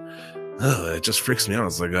just freaks me out.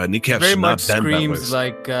 It's like kneecap very should much not bend screams that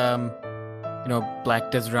like Black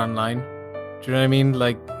Desert Online. Do you know what I mean?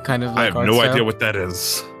 Like kind of. Like I have no idea what that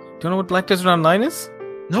is. Do you know what Black Desert Online is?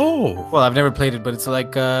 No. Well, I've never played it, but it's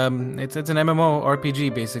like it's an MMO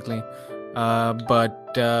RPG basically.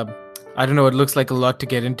 But I don't know. It looks like a lot to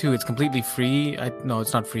get into. It's completely free. No,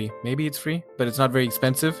 it's not free. Maybe it's free, but it's not very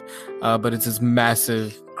expensive. But it's this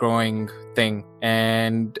massive growing thing,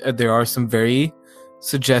 and there are some very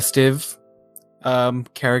suggestive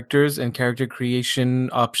characters and character creation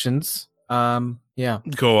options. Yeah.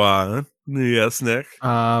 Go on. Yes, Nick.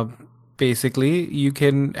 Basically, you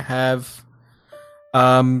can have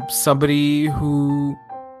somebody who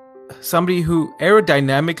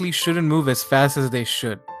aerodynamically shouldn't move as fast as they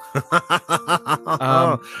should.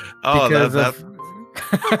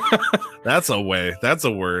 That's a way. That's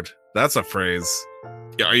a word. That's a phrase.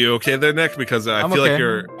 Are you okay there, Nick? Because I feel like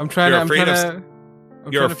you're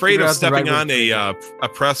afraid of stepping on a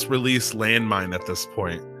press release landmine at this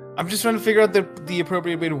point. I'm just trying to figure out the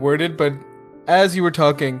appropriate way to word it, but as you were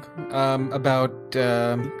talking about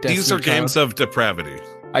these are games of depravity.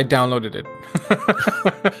 I downloaded it.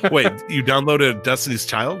 Wait, you downloaded Destiny's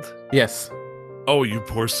Child? Yes. Oh, you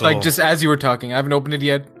poor soul. Like just as you were talking. I haven't opened it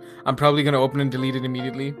yet. I'm probably going to open and delete it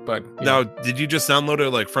immediately, but... Yeah. Now, did you just download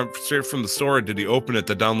it like straight from the store, or did you open it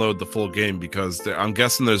to download the full game? Because I'm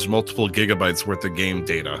guessing there's multiple gigabytes worth of game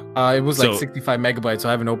data. It was like 65 megabytes, so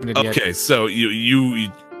I haven't opened it yet. Okay, so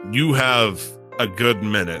you have a good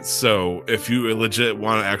minute. So if you legit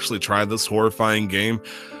want to actually try this horrifying game,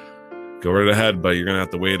 go right ahead, but you're going to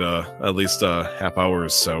have to wait at least a half hour or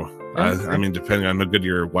so. I mean, depending on how good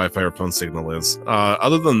your Wi-Fi or phone signal is.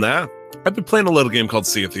 Other than that, I've been playing a little game called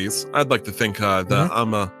Sea of Thieves. I'd like to think that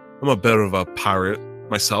I'm a bit of a pirate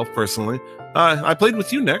myself, personally. I played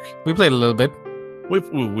with you, Nick. We played a little bit.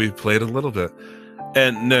 We played a little bit.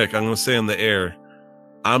 And Nick, I'm going to say on the air,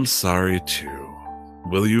 I'm sorry too.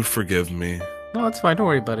 Will you forgive me? No, it's fine. Don't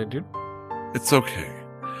worry about it, dude. It's okay.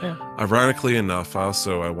 Yeah. Ironically enough,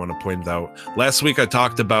 also, I want to point out, last week I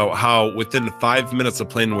talked about how within 5 minutes of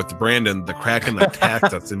playing with Brandon, the Kraken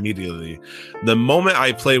attacked us immediately. The moment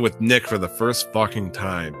I play with Nick for the first fucking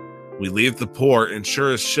time, we leave the port, and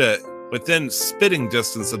sure as shit, within spitting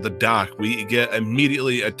distance of the dock, we get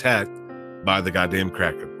immediately attacked by the goddamn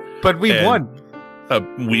Kraken. But we won.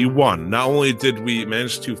 We won. Not only did we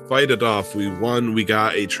manage to fight it off, we won. We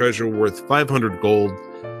got a treasure worth 500 gold.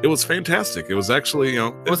 It was fantastic. It was actually,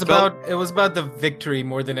 it was about the victory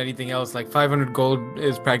more than anything else. Like 500 gold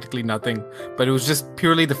is practically nothing, but it was just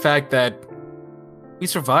purely the fact that we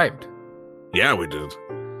survived. Yeah, we did.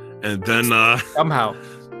 And then somehow,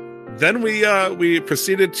 then we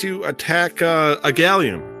proceeded to attack a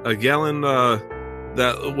galleon. A galleon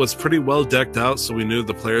that was pretty well decked out, so we knew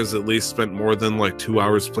the players at least spent more than like 2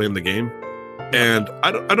 hours playing the game. And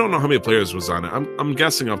I don't know how many players was on it. I'm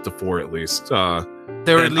guessing up to 4 at least.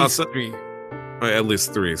 There were at least 3. At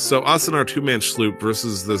least 3. So us and our 2-man sloop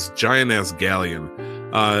versus this giant ass galleon.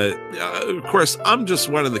 Of course, I'm just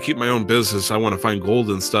wanting to keep my own business. I want to find gold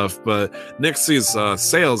and stuff. But Nick sees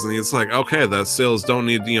sails, and he's like, "Okay, that sails don't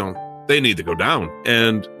need, they need to go down."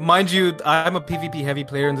 And mind you, I'm a PvP heavy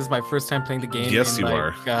player, and this is my first time playing the game. Yes, you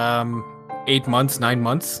are. 8 months, 9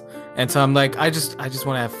 months, and so I'm like, I just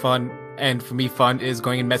want to have fun. And for me, fun is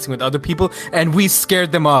going and messing with other people, and we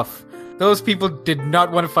scared them off. Those people did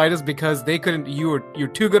not want to fight us because they couldn't. You're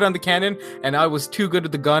too good on the cannon, and I was too good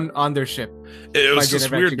with the gun on their ship. It was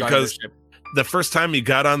just weird because the first time you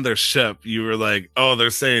got on their ship, you were like, "Oh,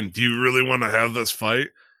 they're saying, do you really want to have this fight?"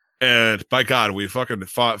 And by God, we fucking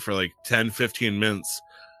fought for like 10, 15 minutes.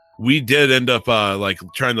 We did end up like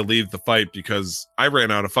trying to leave the fight because I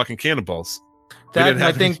ran out of fucking cannonballs.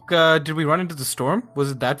 I think did we run into the storm?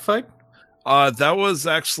 Was it that fight? That was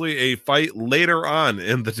actually a fight later on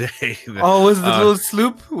in the day. Oh, was it the little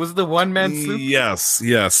sloop? Was it the one-man sloop? Yes.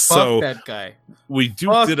 Fuck so that guy. We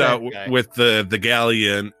duked it out with the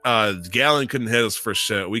galleon. The galleon couldn't hit us for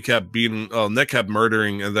shit. We kept beating. Nick kept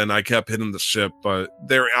murdering, and then I kept hitting the ship. But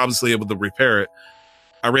they were obviously able to repair it.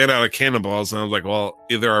 I ran out of cannonballs, and I was like, "Well,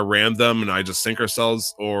 either I ram them and I just sink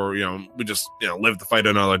ourselves, or we just live the fight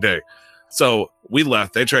another day." So we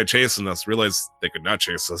left. They tried chasing us, realized they could not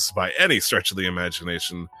chase us by any stretch of the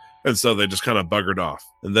imagination. And so they just kind of buggered off.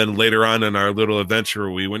 And then later on in our little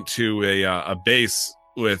adventure, we went to a base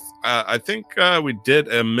with, I think we did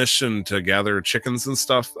a mission to gather chickens and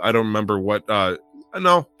stuff. I don't remember what, no, I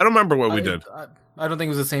don't remember what we did. I don't think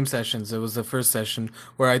it was the same sessions. It was the first session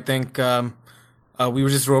where I think we were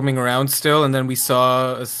just roaming around still, and then we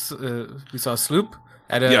saw a sloop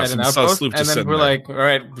at an outpost, and then we're like, all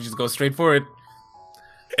right, we just go straight for it.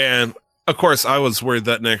 And of course, I was worried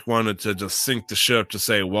that Nick wanted to just sink the ship to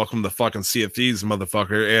say, welcome to fucking Sea of Thieves,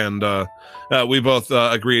 motherfucker. And we both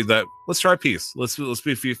agreed that let's try peace. Let's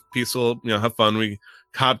be peaceful, have fun. We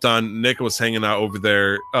hopped on. Nick was hanging out over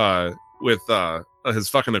there with his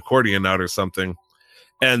fucking accordion out or something.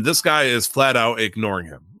 And this guy is flat out ignoring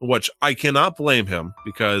him, which I cannot blame him,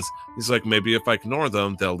 because he's like, maybe if I ignore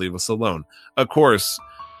them, they'll leave us alone. Of course,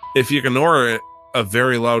 if you ignore a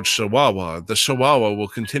very loud chihuahua, the chihuahua will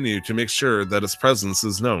continue to make sure that its presence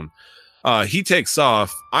is known. He takes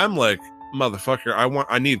off. I'm like, motherfucker,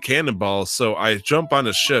 I need cannonballs. So I jump on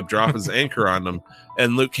his ship, drop his anchor on him,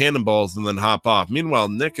 and loot cannonballs, and then hop off. Meanwhile,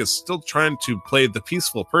 Nick is still trying to play the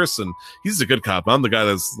peaceful person. He's a good cop. I'm the guy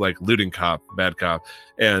that's like looting cop, bad cop.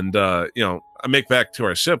 And, I make back to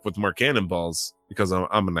our ship with more cannonballs because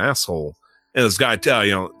I'm an asshole. And this guy,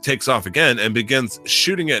 takes off again and begins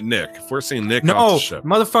shooting at Nick, forcing Nick off the ship.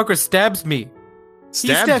 Motherfucker stabs me.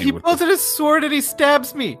 He pulls out his sword and he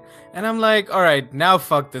stabs me. And I'm like, all right, now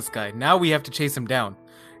fuck this guy. Now we have to chase him down.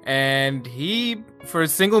 And he, for a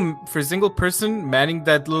single person manning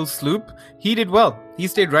that little sloop, he did well. He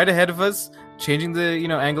stayed right ahead of us, changing the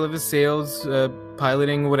angle of his sails,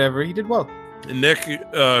 piloting whatever. He did well. Nick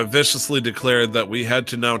viciously declared that we had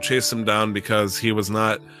to now chase him down because he was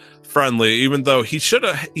not friendly, even though he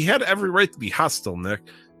had every right to be hostile. Nick,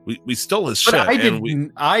 we stole his shit.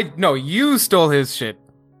 No, you stole his shit.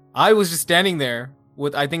 I was just standing there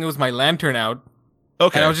with, I think it was my lantern out.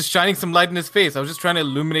 Okay. And I was just shining some light in his face. I was just trying to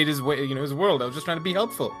illuminate his way, his world. I was just trying to be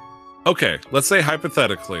helpful. Okay, let's say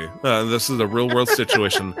hypothetically, this is a real world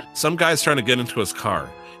situation. Some guy's trying to get into his car.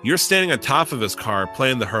 You're standing on top of his car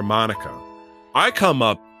playing the harmonica. I come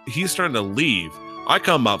up, he's trying to leave. I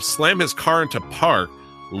come up, slam his car into park,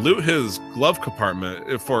 loot his glove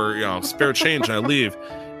compartment for spare change, and I leave.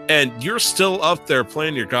 And you're still up there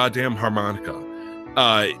playing your goddamn harmonica.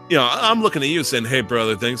 I'm looking at you saying, "Hey,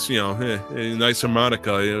 brother, thanks. Nice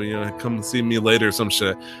harmonica. Come see me later." Or some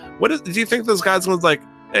shit. Do you think this guy's gonna like?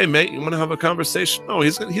 Hey, mate, you want to have a conversation? No,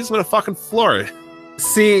 he's gonna fucking floor it.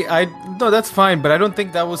 See, no, that's fine, but I don't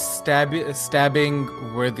think that was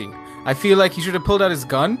stabbing worthy. I feel like he should have pulled out his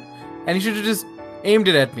gun, and he should have just aimed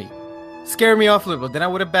it at me, scare me off a little bit. Then I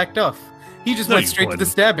would have backed off. He just went straight to the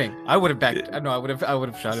stabbing. I would have backed. No, I would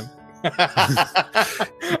have shot him.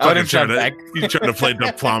 I would have shot back. You trying to play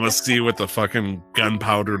diplomacy with a fucking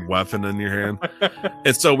gunpowdered weapon in your hand.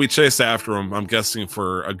 And so we chased after him, I'm guessing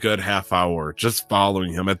for a good half hour, just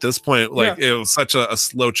following him. At this point, It was such a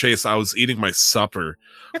slow chase. I was eating my supper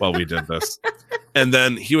while we did this. And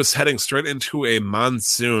then he was heading straight into a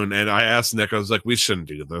monsoon. And I asked Nick, I was like, we shouldn't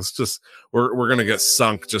do this. Just we're going to get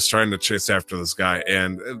sunk just trying to chase after this guy.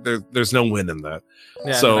 And there's no win in that.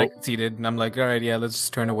 Yeah, so I conceded, and I'm like, all right, yeah, let's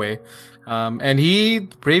just turn away. And he,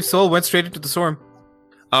 brave soul, went straight into the storm.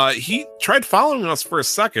 He tried following us for a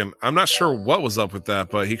second. I'm not sure what was up with that,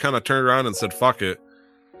 but he kind of turned around and said, fuck it.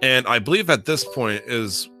 And I believe at this point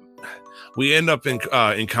we end up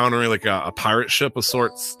encountering like a pirate ship of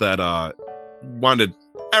sorts that wanted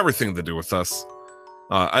everything to do with us.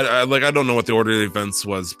 I don't know what the order of the events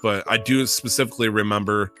was, but I do specifically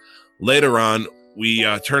remember later on we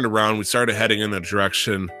turned around, we started heading in a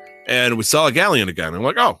direction, and we saw a galleon again. I'm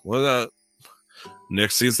like, oh, well,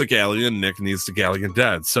 Nick sees the galleon. Nick needs the galleon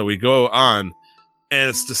dead. So we go on, and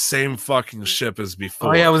it's the same fucking ship as before.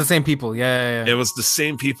 Oh, yeah, it was the same people. Yeah. It was the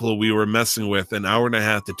same people we were messing with an hour and a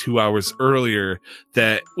half to 2 hours earlier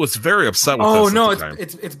that was very upset with us. Oh, no,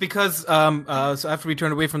 it's because so after we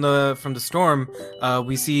turned away from the storm,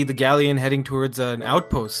 we see the galleon heading towards an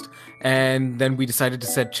outpost. And then we decided to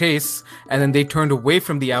set chase, and then they turned away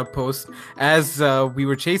from the outpost as we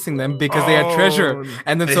were chasing them because they had treasure.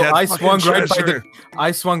 And then so I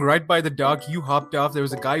swung right by the dock. You hopped off. There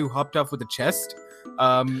was a guy who hopped off with a chest.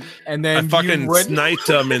 And then I fucking sniped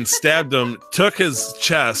him and stabbed him, took his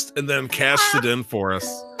chest, and then cashed it in for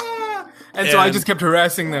us. And so I just kept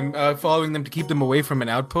harassing them, following them to keep them away from an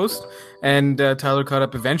outpost. And Tyler caught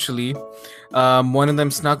up eventually. One of them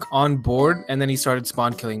snuck on board, and then he started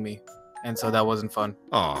spawn killing me. And so that wasn't fun.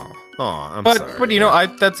 I'm sorry.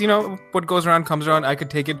 But that's what goes around comes around. I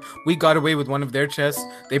could take it. We got away with one of their chests.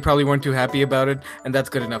 They probably weren't too happy about it, and that's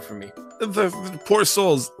good enough for me. The poor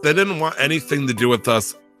souls, they didn't want anything to do with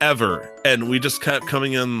us ever, and we just kept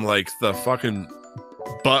coming in like the fucking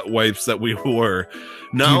butt wipes that we were.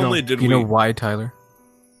 Not only did we... You know why, Tyler?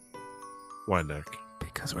 Why, Nick?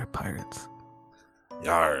 Because we're pirates.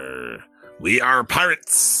 Yar. We are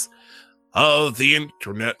pirates of the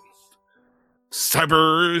internet.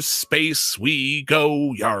 Cyberspace we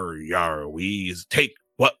go. Yar, yar. We take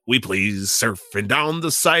what we please. Surfing down the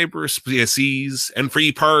cyberspaces and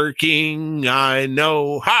free parking. I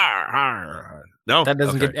know. Har, har. No? That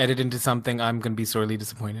doesn't get edited into something. I'm going to be sorely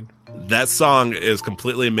disappointed. That song is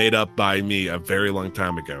completely made up by me a very long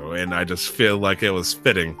time ago, and I just feel like it was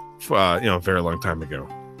fitting, a very long time ago.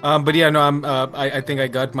 But yeah, no, I think I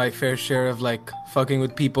got my fair share of like fucking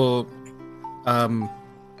with people,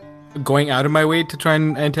 going out of my way to try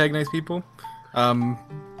and antagonize people.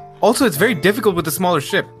 Also, it's very difficult with a smaller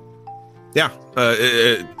ship. Yeah,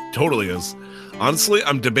 it totally is. Honestly,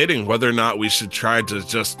 I'm debating whether or not we should try to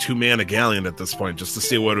just two-man a galleon at this point, just to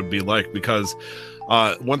see what it would be like, because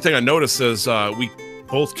one thing I noticed is we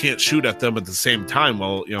both can't shoot at them at the same time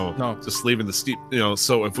while, just leaving the steep,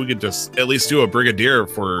 so if we could just at least do a brigadier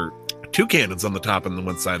for two cannons on the top and the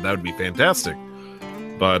one side, that would be fantastic.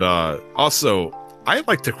 But also, I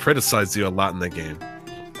like to criticize you a lot in the game.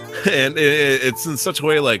 And it's in such a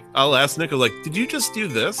way, like, I'll ask Nico, like, did you just do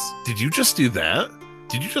this? Did you just do that?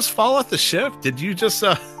 Did you just fall off the ship? Did you just,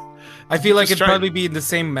 I feel like it'd probably be in the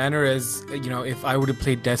same manner as, if I would have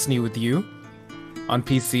played Destiny with you on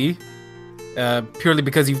PC. Purely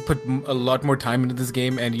because you've put a lot more time into this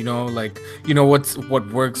game, and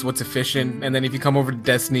what works, what's efficient, and then if you come over to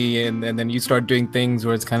Destiny and then you start doing things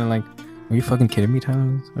where it's kind of like, are you fucking kidding me,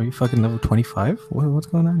 Tyler? Are you fucking level 25? What's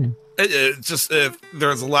going on here? It just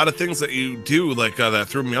there's a lot of things that you do like that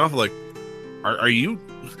threw me off. Like, are you,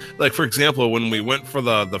 like, for example, when we went for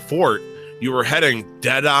the fort, you were heading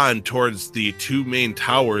dead on towards the two main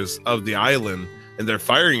towers of the island, and they're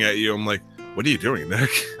firing at you. I'm like, what are you doing, Nick?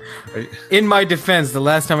 In my defense, the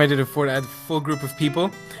last time I did a fort, I had a full group of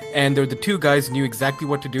people, and the two guys knew exactly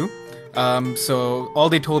what to do. So all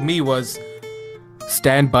they told me was,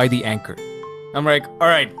 stand by the anchor. I'm like, all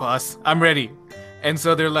right, boss, I'm ready. And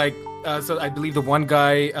so they're like, so I believe the one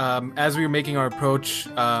guy, as we were making our approach,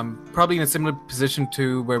 probably in a similar position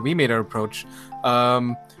to where we made our approach,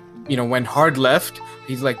 when hard left,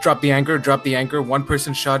 he's like, drop the anchor. One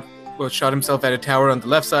person shot himself at a tower on the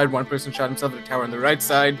left side, one person shot himself at a tower on the right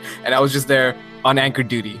side, and I was just there on anchor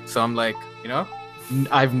duty. So I'm like,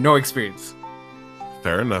 I have no experience.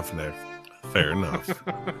 Fair enough, Nick. Fair enough.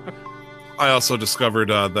 I also discovered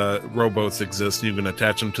that rowboats exist, and you can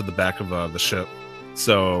attach them to the back of the ship.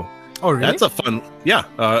 So, oh, really? That's a fun.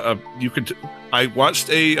 Yeah, you could. I watched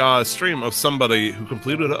a stream of somebody who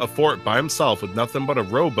completed a fort by himself with nothing but a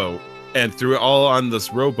rowboat, and threw it all on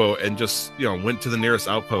this rowboat, and just went to the nearest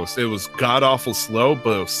outpost. It was god awful slow,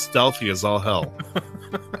 but it was stealthy as all hell.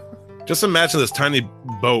 Just imagine this tiny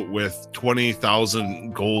boat with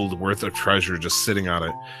 20,000 gold worth of treasure just sitting on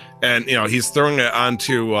it. And, he's throwing it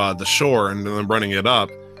onto the shore and then running it up.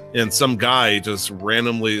 And some guy just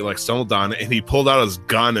randomly stumbled on it, and he pulled out his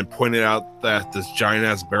gun and pointed out that this giant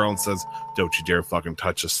ass barrel and says, "Don't you dare fucking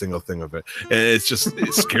touch a single thing of it." And it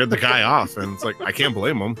scared the guy off. And it's like, I can't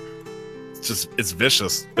blame him. It's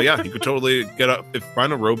vicious. But yeah, you could totally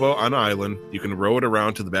find a rowboat on an island. You can row it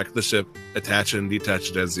around to the back of the ship, attach it and detach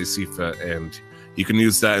it as you see fit, and you can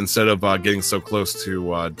use that instead of getting so close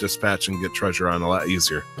to dispatch and get treasure on a lot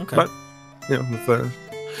easier. Okay. But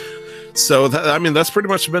so that's pretty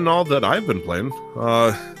much been all that I've been playing.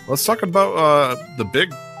 Let's talk about the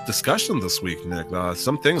big discussion this week, Nick.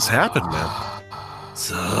 Some things happened, man.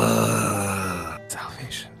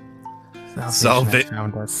 Salvation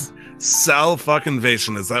found us.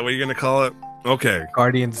 Sal-fucking-vation, is that what you're gonna call it? Okay.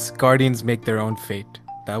 Guardians make their own fate.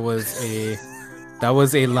 That was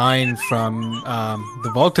a line from the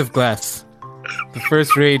Vault of Glass, the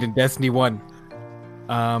first raid in Destiny 1,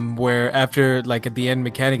 where after at the end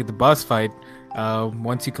mechanic at the boss fight,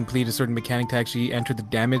 once you complete a certain mechanic to actually enter the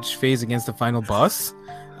damage phase against the final boss,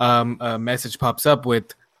 a message pops up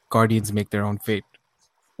with Guardians make their own fate,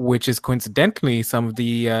 which is coincidentally some of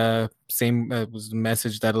the same was the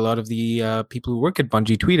message that a lot of the people who work at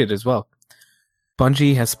Bungie tweeted as well.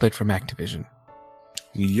 Bungie has split from Activision.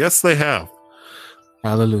 Yes, they have.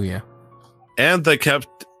 Hallelujah. And they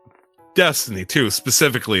kept Destiny too,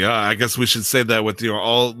 specifically. I guess we should say that with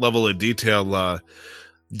all level of detail.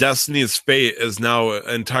 Destiny's fate is now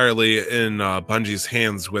entirely in Bungie's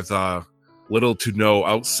hands, with little to no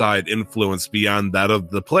outside influence beyond that of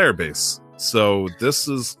the player base. So this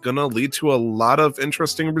is going to lead to a lot of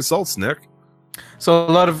interesting results, Nick. So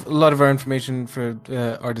a lot of our information for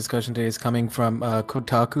our discussion today is coming from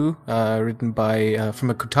Kotaku, written by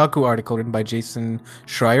from a Kotaku article written by Jason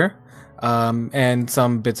Schreier, and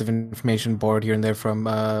some bits of information borrowed here and there from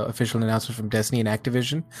official announcements from Destiny and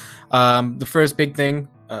Activision. The first big thing,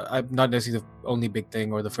 not necessarily the only big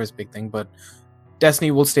thing or the first big thing, but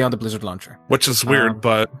Destiny will stay on the Blizzard launcher, which is weird,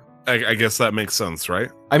 but I guess that makes sense,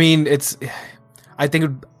 right? I mean, I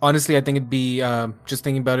think honestly, I think it'd be just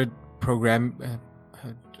thinking about it,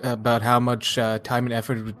 about how much time and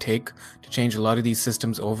effort it would take to change a lot of these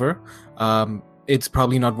systems over. It's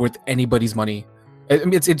probably not worth anybody's money. I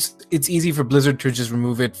mean, it's easy for Blizzard to just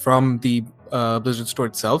remove it from the Blizzard store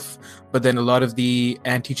itself, but then a lot of the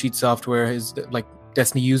anti-cheat software is like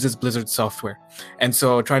Destiny uses Blizzard software, and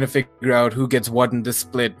so trying to figure out who gets what in this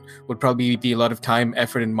split would probably be a lot of time,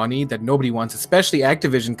 effort, and money that nobody wants, especially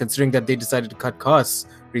Activision, considering that they decided to cut costs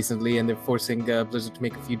recently and they're forcing Blizzard to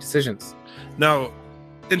make a few decisions. Now,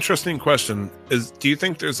 interesting question is, do you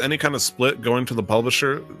think there's any kind of split going to the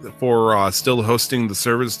publisher for still hosting the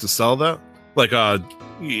servers to sell that? Like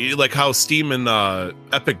how Steam and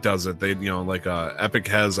Epic does it. They, Epic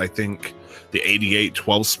has, I think, the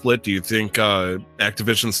 88-12 split. Do you think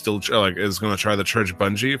Activision still is going to try to charge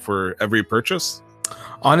Bungie for every purchase?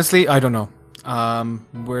 Honestly, I don't know.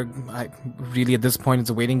 Really at this point, it's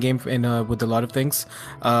a waiting game with a lot of things.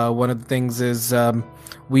 One of the things is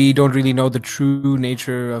we don't really know the true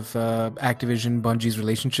nature of Activision Bungie's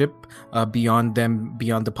relationship beyond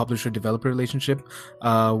the publisher developer relationship.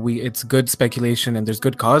 It's good speculation, and there's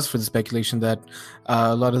good cause for the speculation that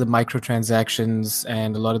a lot of the microtransactions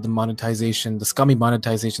and a lot of the scummy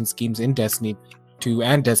monetization schemes in Destiny 2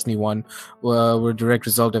 and Destiny 1 were a direct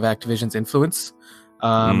result of Activision's influence.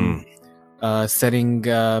 Setting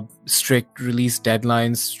strict release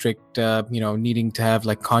deadlines, strict needing to have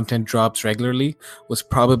like content drops regularly was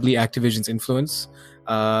probably Activision's influence.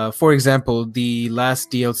 For example, the last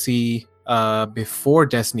DLC before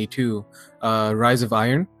Destiny 2, Rise of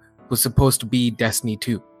Iron, was supposed to be Destiny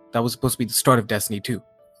 2. That was supposed to be the start of Destiny 2.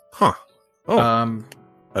 Huh. Oh,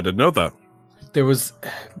 I didn't know that. There was,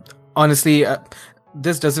 honestly,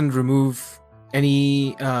 this doesn't remove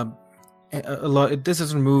any this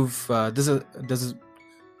doesn't remove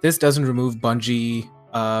Bungie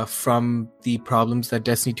from the problems that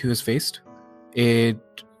Destiny 2 has faced. It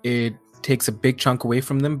takes a big chunk away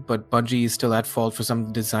from them, but Bungie is still at fault for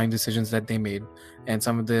some design decisions that they made and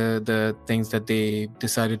some of the things that they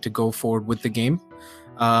decided to go forward with the game.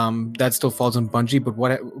 That still falls on Bungie, but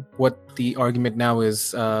what the argument now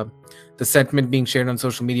is, the sentiment being shared on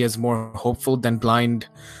social media is more hopeful than blind.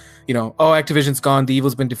 Activision's gone, the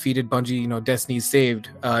evil's been defeated, Bungie, Destiny's saved.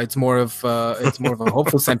 It's more of a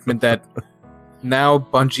hopeful sentiment that now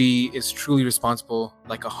Bungie is truly responsible,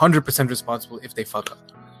 like 100% responsible if they fuck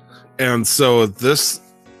up. And so does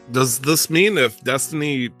this mean if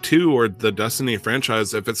Destiny 2 or the Destiny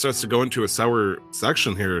franchise, if it starts to go into a sour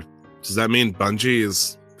section here, does that mean Bungie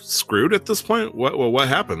is screwed at this point? What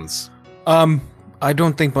happens? I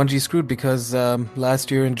don't think Bungie's screwed because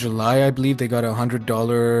last year in July, I believe they got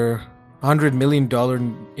 $100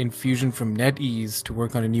 million infusion from NetEase to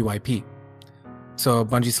work on a new IP. So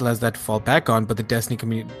Bungie still has that to fall back on, but the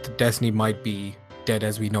Destiny might be dead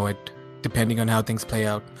as we know it, depending on how things play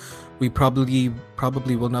out. We probably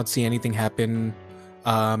will not see anything happen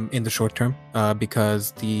in the short term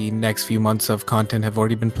because the next few months of content have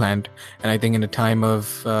already been planned, and I think in a time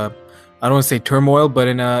of I don't want to say turmoil, but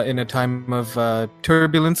in a time of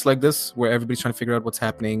turbulence like this, where everybody's trying to figure out what's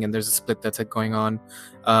happening and there's a split that's going on,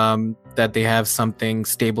 that they have something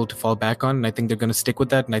stable to fall back on. And I think they're going to stick with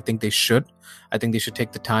that. And I think they should. I think they should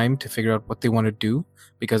take the time to figure out what they want to do,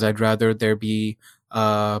 because I'd rather there be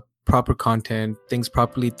proper content, things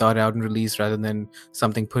properly thought out and released, rather than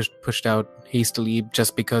something pushed out hastily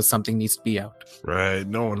just because something needs to be out. Right.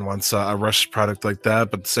 No one wants a rushed product like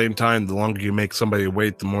that, but at the same time, the longer you make somebody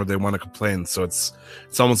wait, the more they want to complain. So it's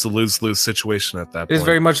almost a lose-lose situation at that point. It's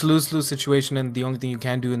very much a lose-lose situation, and the only thing you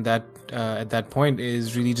can do in that at that point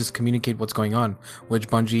is really just communicate what's going on, which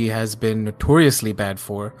Bungie has been notoriously bad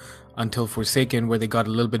for until Forsaken, where they got a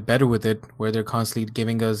little bit better with it, where they're constantly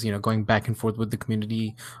giving us, going back and forth with the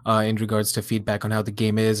community in regards to feedback on how the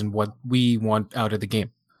game is and what we want out of the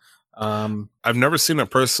game. I've never seen it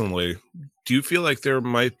personally. Do you feel like there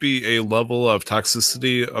might be a level of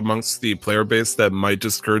toxicity amongst the player base that might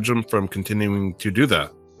discourage them from continuing to do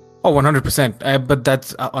that? Oh, 100%. But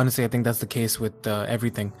that's honestly, I think that's the case with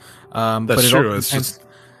everything. That's but true.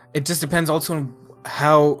 It just depends also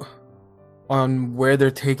on where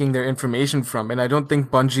they're taking their information from. And I don't think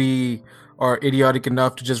Bungie are idiotic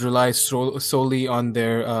enough to just rely solely on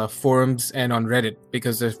their forums and on Reddit,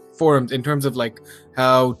 because the forums, in terms of like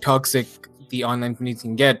how toxic the online community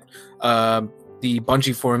can get, the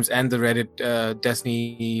Bungie forums and the Reddit,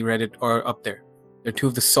 Destiny Reddit are up there. They're two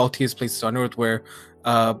of the saltiest places on earth where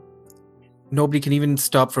nobody can even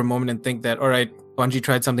stop for a moment and think that, all right, Bungie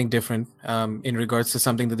tried something different in regards to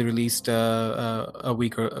something that they released a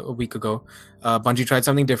week ago. Bungie tried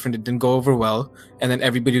something different. It didn't go over well, and then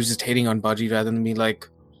everybody was just hating on Bungie rather than being like,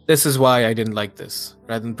 "This is why I didn't like this,"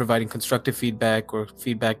 rather than providing constructive feedback or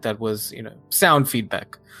feedback that was, sound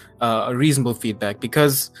feedback, a reasonable feedback.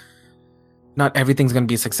 Because not everything's going to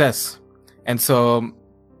be a success, and so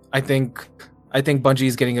I think Bungie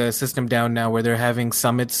is getting a system down now where they're having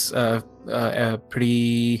summits,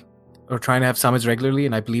 or trying to have summits regularly,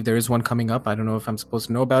 and I believe there is one coming up. I don't know if I'm supposed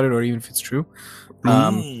to know about it or even if it's true.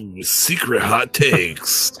 Secret hot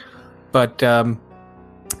takes. But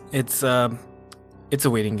it's a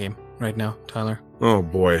waiting game right now, Tyler. Oh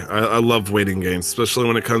boy, I love waiting games, especially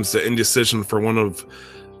when it comes to indecision for one of,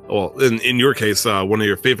 well, in your case, one of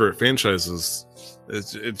your favorite franchises.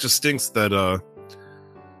 It just stinks that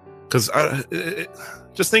because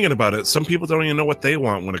just thinking about it, some people don't even know what they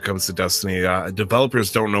want when it comes to Destiny.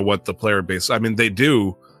 Developers don't know what the player base, I mean, they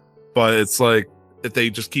do, but it's like, if they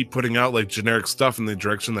just keep putting out like generic stuff in the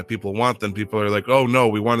direction that people want, then people are like, oh no,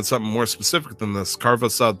 we wanted something more specific than this. Carve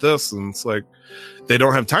us out this. And it's like, they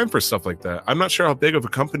don't have time for stuff like that. I'm not sure how big of a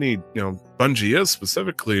company, Bungie is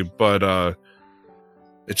specifically, but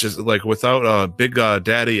it's just like without big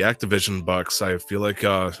daddy Activision bucks, I feel like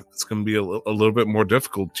it's going to be a little bit more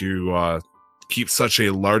difficult to keep such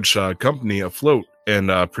a large company afloat and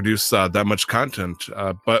produce that much content.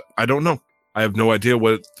 But I don't know. I have no idea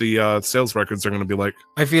what the sales records are going to be like.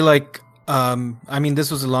 I feel like,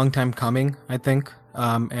 this was a long time coming, I think.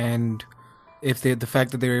 And if the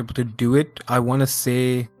fact that they were able to do it, I want to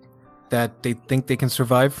say that they think they can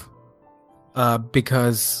survive.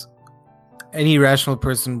 Because any rational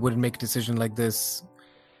person wouldn't make a decision like this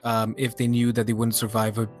if they knew that they wouldn't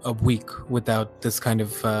survive a week without this kind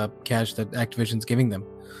of cash that Activision's giving them.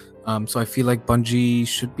 So I feel like Bungie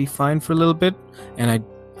should be fine for a little bit. And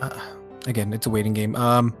again, it's a waiting game.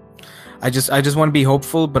 I just want to be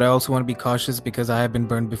hopeful, but I also want to be cautious because I have been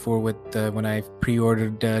burned before with when I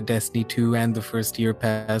pre-ordered Destiny 2 and the first year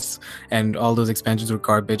pass, and all those expansions were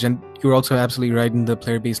garbage. And you're also absolutely right in the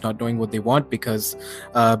player base not knowing what they want, because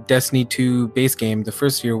Destiny 2 base game, the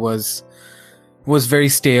first year was very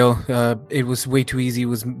stale. It was way too easy. It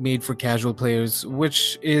was made for casual players,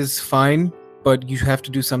 which is fine, but you have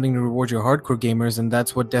to do something to reward your hardcore gamers, and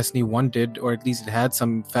that's what Destiny 1 did, or at least it had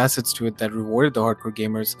some facets to it that rewarded the hardcore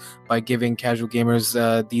gamers by giving casual gamers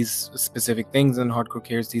these specific things and hardcore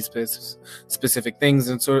players these specific things.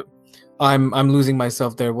 And so I'm losing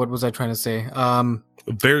myself there. What was I trying to say?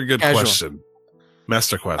 Very good casual. question.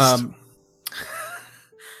 Master Quest.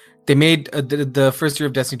 They made the first year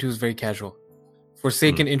of Destiny 2 was very casual.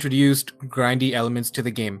 Forsaken introduced grindy elements to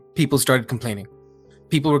the game. People started complaining.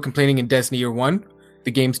 People were complaining in Destiny Year 1,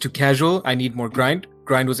 the game's too casual, I need more grind.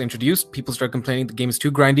 Grind was introduced, people started complaining, the game is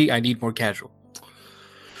too grindy, I need more casual.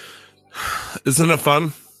 Isn't it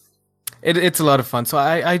fun? It's a lot of fun, so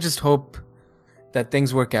I just hope that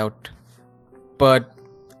things work out. But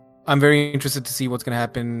I'm very interested to see what's going to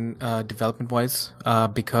happen development-wise,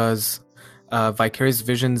 because Vicarious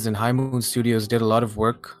Visions and High Moon Studios did a lot of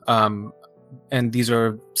work, and these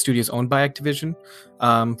are studios owned by Activision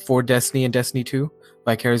for Destiny and Destiny 2.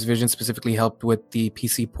 Vicarious Vision specifically helped with the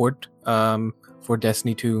PC port for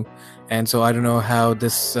Destiny 2, and so I don't know how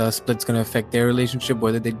this split's going to affect their relationship,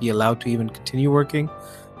 whether they'd be allowed to even continue working.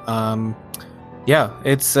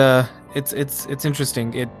 It's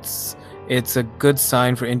interesting. It's a good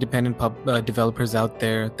sign for independent developers out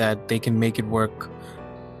there that they can make it work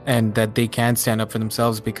and that they can stand up for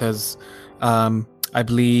themselves, because I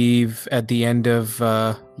believe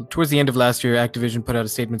towards the end of last year, Activision put out a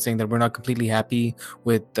statement saying that we're not completely happy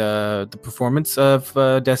with the performance of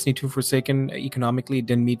Destiny 2 Forsaken economically. It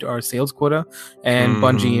didn't meet our sales quota. And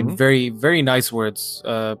Bungie, in very, very nice words,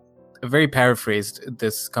 very paraphrased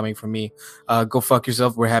this coming from me, go fuck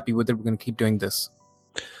yourself, we're happy with it, we're going to keep doing this.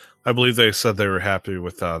 I believe they said they were happy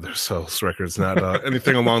with their sales records, not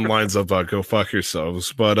anything along the lines of go fuck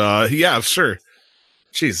yourselves. But yeah, sure.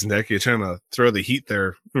 Jeez, Nick, you're trying to throw the heat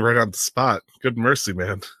there right on the spot. Good mercy,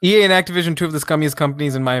 man. EA and Activision, two of the scummiest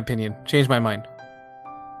companies, in my opinion. Changed my mind.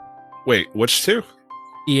 Wait, which two?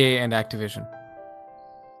 EA and Activision.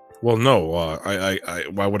 Well, no. I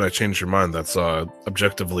why would I change your mind? That's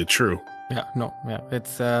objectively true. Yeah, no, yeah.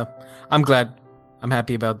 It's. I'm glad. I'm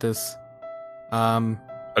happy about this.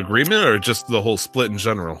 Agreement or just the whole split in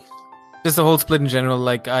general? Just the whole split in general,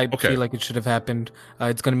 like I Okay. feel like it should have happened.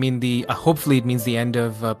 It's going to mean hopefully it means the end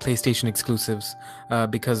of PlayStation exclusives,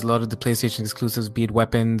 because a lot of the PlayStation exclusives, be it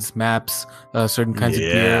weapons, maps, certain kinds of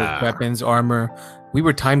gear, Yeah. weapons, armor, we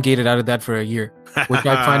were time gated out of that for a year, which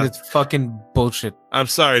I find is fucking bullshit. I'm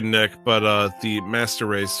sorry, Nick, but the master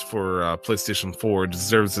race for PlayStation 4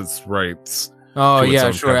 deserves its rights. Oh to its yeah,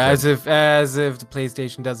 own sure. content. As if the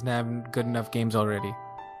PlayStation doesn't have good enough games already.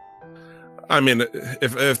 I mean,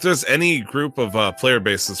 if there's any group of player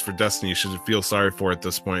bases for Destiny you should feel sorry for at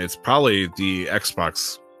this point, it's probably the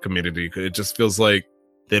Xbox community. It just feels like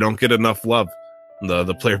they don't get enough love.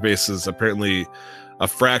 The player base is apparently a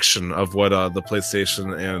fraction of what the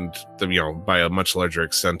PlayStation and by a much larger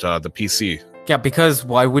extent the PC. Yeah, because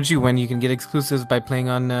why would you when you can get exclusives by playing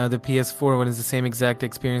on the PS4 when it's the same exact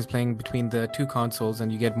experience playing between the two consoles,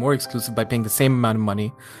 and you get more exclusive by paying the same amount of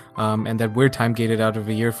money, and that we're time gated out of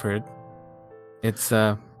a year for it. It's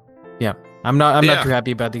yeah. I'm not too happy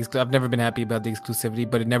about I've never been happy about the exclusivity,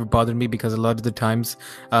 but it never bothered me because a lot of the times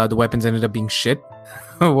the weapons ended up being shit.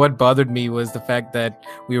 What bothered me was the fact that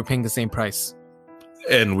we were paying the same price.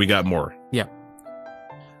 And we got more. Yeah.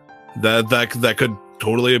 That could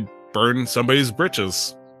totally burn somebody's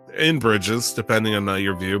britches. In bridges, depending on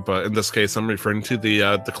your view, but in this case, I'm referring to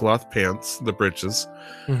the cloth pants, the britches.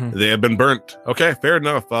 Mm-hmm. They have been burnt. Okay, fair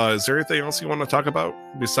enough. Is there anything else you want to talk about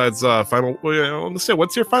besides final? Let's say,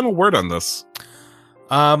 what's your final word on this?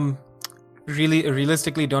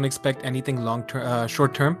 Realistically, don't expect anything long term,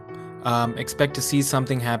 short term. Expect to see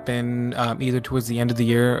something happen either towards the end of the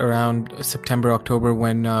year, around September, October,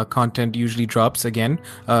 when content usually drops again.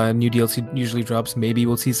 New DLC usually drops. Maybe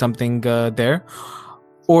we'll see something there.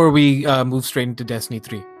 Or we move straight into Destiny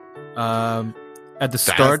 3. At the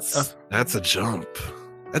start, that's a jump.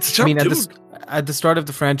 That's a jump. I mean, at the start of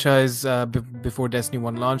the franchise, before Destiny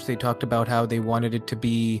 1 launched, they talked about how they wanted it to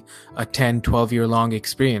be a 10, 12-year long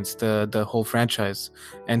experience, the whole franchise.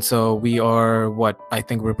 And so we are, I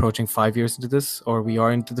think we're approaching 5 years into this, or we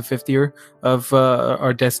are into the 5th year of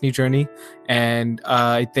our Destiny journey. And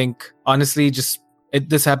I think, honestly,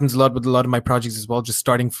 this happens a lot with a lot of my projects as well. Just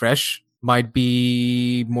starting fresh might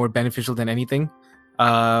be more beneficial than anything.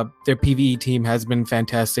 Their PvE team has been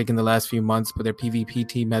fantastic in the last few months, but their PvP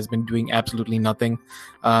team has been doing absolutely nothing.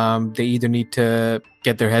 They either need to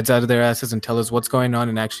get their heads out of their asses and tell us what's going on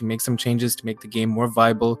and actually make some changes to make the game more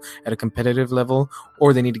viable at a competitive level,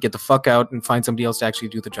 or they need to get the fuck out and find somebody else to actually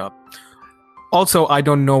do the job. Also, I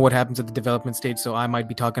don't know what happens at the development stage, so I might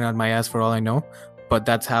be talking out my ass for all I know, but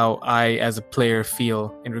that's how I, as a player,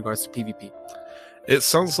 feel in regards to PvP. It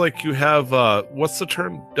sounds like you have what's the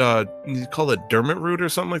term? You call it Dermot root or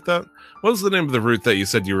something like that? What was the name of the root that you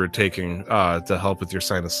said you were taking to help with your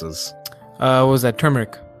sinuses? What was that?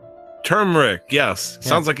 Turmeric. Turmeric, yes. Yeah.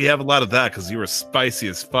 Sounds like you have a lot of that because you were spicy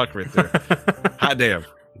as fuck right there. Hot damn.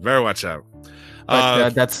 Better watch out.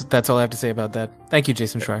 But, that's all I have to say about that. Thank you,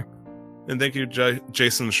 Jason Schreier. And thank you,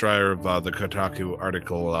 Jason Schreier of the Kotaku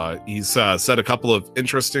article. He's said a couple of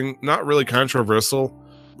interesting, not really controversial,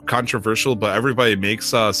 but everybody makes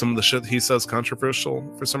some of the shit he says controversial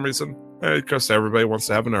for some reason. Of course, everybody wants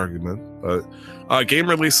to have an argument. But game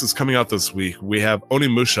releases coming out this week. We have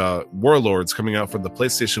Onimusha Warlords coming out for the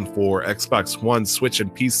PlayStation 4, Xbox One, Switch,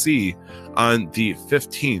 and PC on the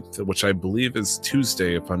 15th, which I believe is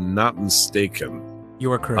Tuesday, if I'm not mistaken.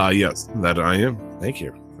 You are correct. Yes, that I am. Thank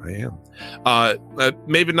you. I am.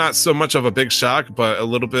 Maybe not so much of a big shock, but a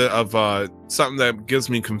little bit of something that gives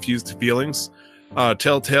me confused feelings.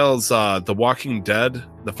 Telltale's The Walking Dead,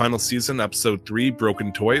 the final season, episode 3,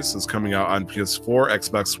 Broken Toys, is coming out on PS4,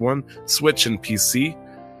 Xbox One, Switch, and PC.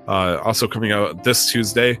 Also coming out this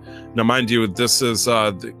Tuesday. Now, mind you, this is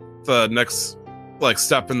the next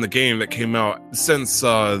step in the game that came out since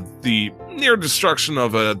the near destruction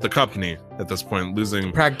of the company at this point,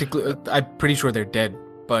 losing. Practically, I'm pretty sure they're dead.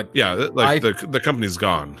 But yeah, the company's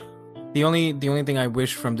gone. The only thing I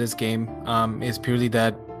wish from this game is purely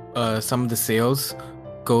that some of the sales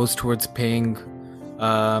goes towards paying,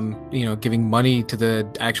 giving money to the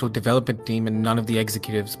actual development team and none of the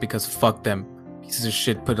executives, because fuck them. Pieces of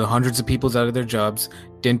shit put hundreds of people out of their jobs,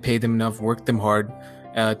 didn't pay them enough, worked them hard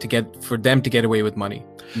for them to get away with money.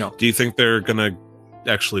 No. Do you think they're gonna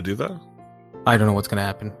actually do that? I don't know what's gonna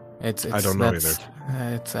happen. I don't know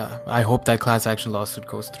either. I hope that class action lawsuit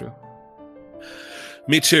goes through.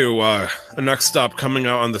 Me too. Next up, coming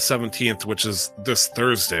out on the 17th, which is this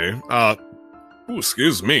Thursday.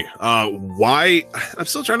 Excuse me. Why? I'm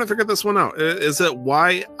still trying to figure this one out. Is it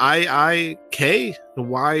YIIK?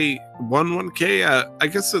 Y11K? I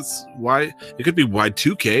guess it's Y. It could be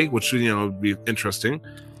Y2K, which would be interesting.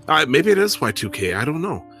 Maybe it is Y2K. I don't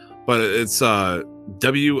know. But it's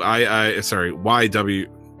YW.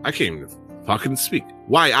 I can't even fucking speak.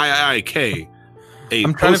 YIIK.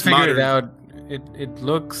 I'm trying to figure it out. It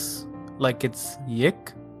looks like it's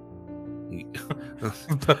Yik.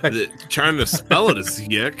 Trying to spell it is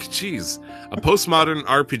Yik. Jeez. A postmodern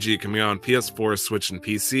RPG coming out on PS4, Switch, and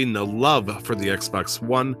PC. No love for the Xbox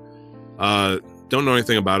One. Don't know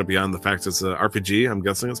anything about it beyond the fact it's an RPG. I'm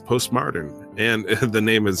guessing it's postmodern. And the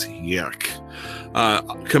name is Yuck.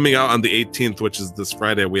 Coming out on the 18th, which is this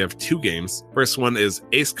Friday, we have 2 games. First one is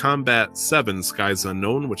Ace Combat 7 Skies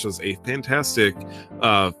Unknown, which is a fantastic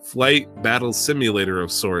flight battle simulator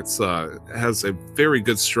of sorts. It has a very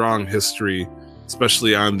good, strong history,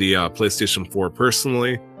 especially on the PlayStation 4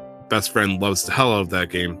 personally. Best friend loves the hell out of that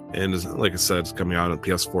game, and is, like I said, it's coming out on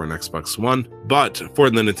PS4 and Xbox One. But for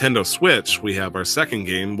the Nintendo Switch, we have our second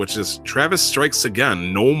game, which is Travis Strikes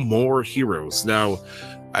Again, No More Heroes. Now,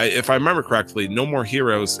 if I remember correctly, No More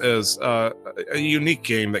Heroes is a unique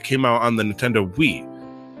game that came out on the Nintendo Wii.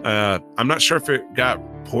 I'm not sure if it got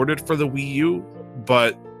ported for the Wii U,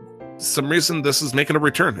 but some reason this is making a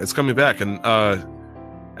return. It's coming back, and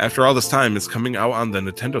after all this time, it's coming out on the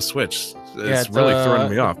Nintendo Switch. It's really throwing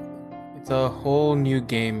me off. It's a whole new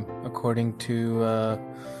game, according to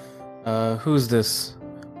who's this?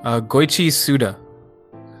 Goichi Suda.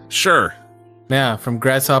 Sure. Yeah, from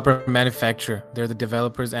Grasshopper Manufacture. They're the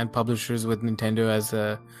developers and publishers with Nintendo as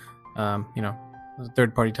a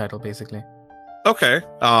third-party title, basically. Okay.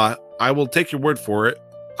 I will take your word for it.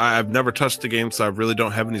 I've never touched the game, so I really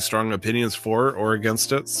don't have any strong opinions for or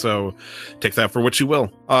against it. So take that for what you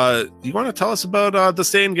will. You want to tell us about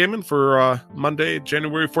this day in gaming for Monday,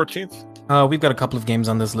 January 14th? We've got a couple of games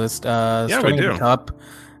on this list. Yeah, we do. At the top,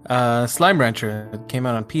 Slime Rancher came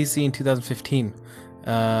out on PC in 2015.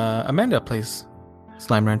 Amanda plays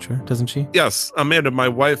Slime Rancher, doesn't she? Yes, Amanda, my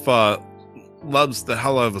wife, loves the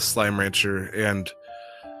hell out of a Slime Rancher, and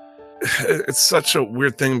it's such a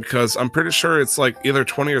weird thing because I'm pretty sure it's like either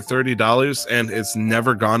 $20 or $30, and it's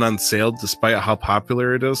never gone on sale despite how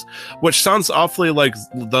popular it is, which sounds awfully like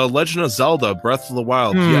The Legend of Zelda Breath of the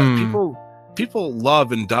Wild. Yeah, people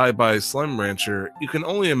love and die by Slime Rancher. You can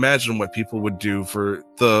only imagine what people would do for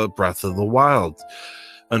the Breath of the Wild.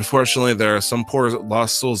 Unfortunately, there are some poor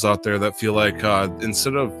lost souls out there that feel like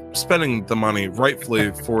instead of spending the money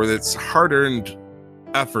rightfully for its hard-earned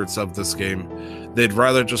efforts of this game, they'd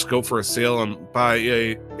rather just go for a sale and buy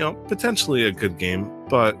a, potentially a good game,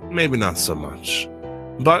 but maybe not so much.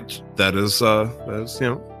 But that is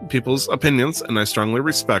people's opinions, and I strongly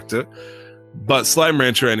respect it. But Slime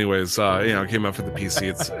Rancher, anyways, came out for the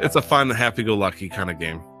PC. It's a fun, happy-go-lucky kind of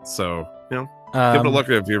game. So, give it a look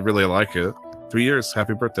if you really like it. 3 years.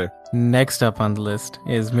 Happy birthday. Next up on the list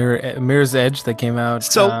is Mirror's Edge that came out.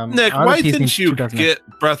 So, Nick, why didn't you get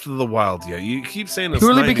Breath of the Wild yet? You keep saying it's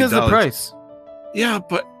purely $90. Because of the price. Yeah,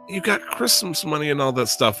 but you got Christmas money and all that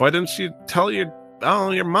stuff. Why didn't you tell your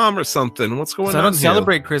mom or something? What's going on? I don't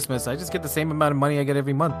celebrate Christmas. I just get the same amount of money I get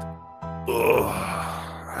every month.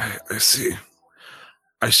 I see.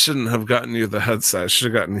 I shouldn't have gotten you the headset. I should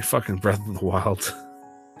have gotten you fucking Breath of the Wild.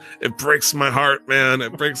 It breaks my heart, man.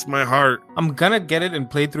 It breaks my heart. I'm gonna get it and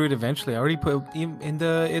play through it eventually. I already put in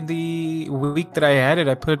the week that I had it.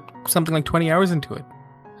 I put something like 20 hours into it.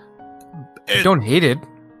 I don't hate it.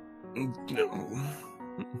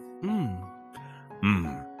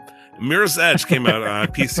 Mirror's Edge came out on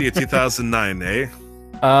PC in 2009, eh?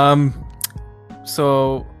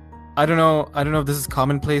 So I don't know if this is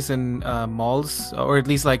commonplace in malls, or at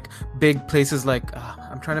least like big places. Like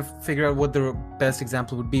I'm trying to figure out what the best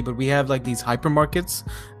example would be, but we have like these hypermarkets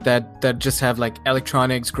that just have like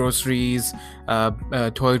electronics, groceries,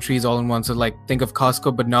 toiletries all in one. So like think of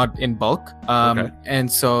Costco, but not in bulk. Okay.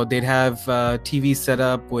 And so they'd have TV set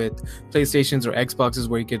up with PlayStations or Xboxes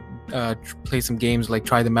where you could play some games, like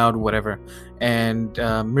try them out or whatever. And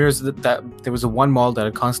Mirrors, that there was one mall that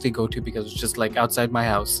I'd constantly go to because it was just like outside my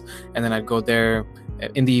house, and then I'd go there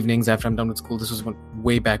in the evenings after I'm done with school. This was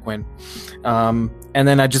way back when, and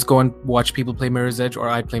then I'd just go and watch people play Mirror's Edge, or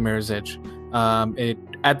I'd play Mirror's Edge. It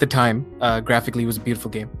at the time graphically was a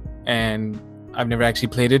beautiful game, and I've never actually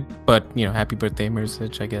played it, but happy birthday, Mirror's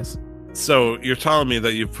Edge, I guess. So you're telling me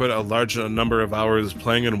that you put a large number of hours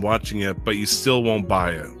playing and watching it, but you still won't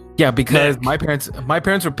buy it? Yeah, because Nick. my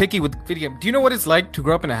parents were picky with video games. Do you know what it's like to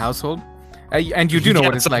grow up in a household? And you do know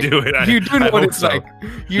what it's like. You do know what it's like.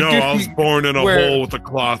 I was born in a hole with a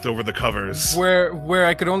cloth over the covers. Where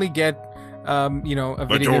I could only get a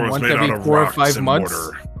video game once every 4 or 5 months.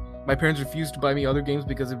 Mortar. My parents refused to buy me other games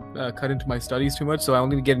because it cut into my studies too much. So I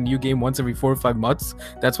only get a new game once every 4 or 5 months.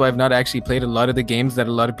 That's why I've not actually played a lot of the games that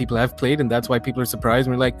a lot of people have played, and that's why people are surprised.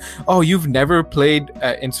 And we're like, "Oh, you've never played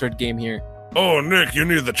insert game here." oh, Nick, you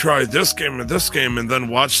need to try this game and then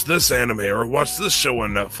watch this anime or watch this show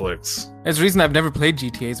on Netflix. There's a reason I've never played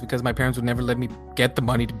GTAs because my parents would never let me get the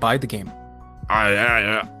money to buy the game.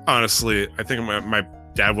 I honestly, I think my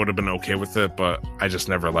dad would have been okay with it, but I just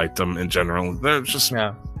never liked them in general. They're just,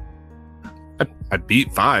 Yeah. I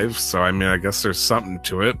beat 5, so I mean, I guess there's something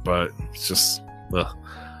to it, but it's just, ugh.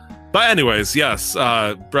 But anyways, yes,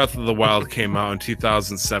 Breath of the Wild came out in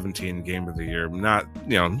 2017, Game of the Year. Not,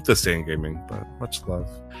 this day in gaming, but much love.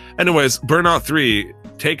 Anyways, Burnout 3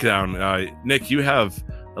 Takedown. Nick, you have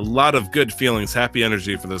a lot of good feelings, happy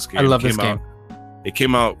energy for this game. I love this game. It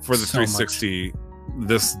came out for the So 360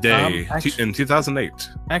 this day in 2008.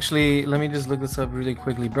 Actually, let me just look this up really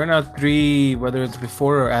quickly. Burnout 3, whether it's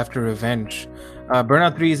before or after Revenge.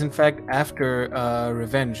 Burnout 3 is in fact after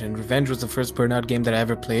Revenge, and Revenge was the first Burnout game that I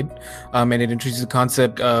ever played, and it introduced the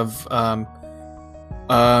concept of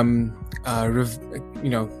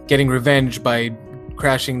getting revenge by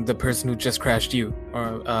crashing the person who just crashed you,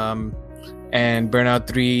 and Burnout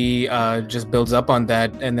 3 just builds up on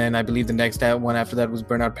that. And then I believe the next one after that was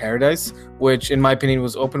Burnout Paradise, which in my opinion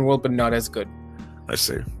was open world but not as good. I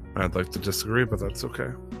see. I'd like to disagree, but that's okay.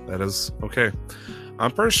 That is okay.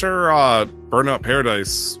 I'm pretty sure Burnout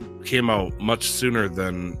Paradise came out much sooner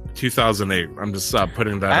than 2008. I'm just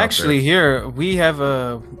putting that Actually, out there. here we have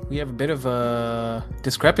a bit of a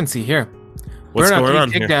discrepancy here. What's Burnout going 3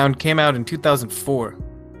 on here? Takedown came out in 2004,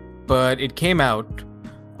 but it came out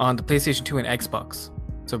on the PlayStation 2 and Xbox.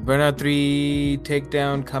 So Burnout 3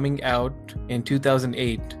 Takedown coming out in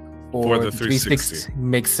 2008 For the 360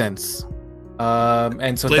 makes sense.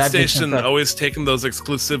 And so that makes sense. PlayStation always taking those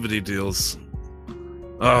exclusivity deals.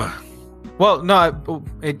 Well, no,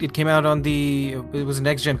 it came out on it was a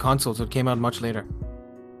next gen console, so it came out much later.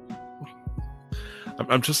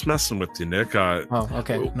 I'm just messing with you, Nick. Oh,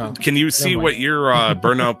 okay. No. Can you see what year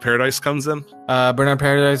Burnout Paradise comes in? Burnout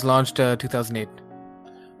Paradise launched 2008.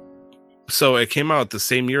 So it came out the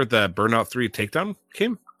same year that Burnout 3 Takedown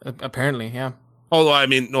came? Apparently, yeah. Although, I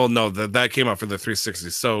mean, no, that came out for the 360.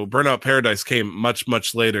 So Burnout Paradise came much,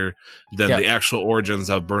 much later than the actual origins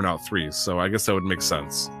of Burnout 3. So I guess that would make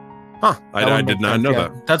sense. Huh. I did not know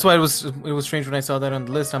that. That's why it was strange when I saw that on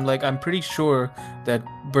the list. I'm like, I'm pretty sure that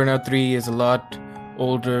Burnout 3 is a lot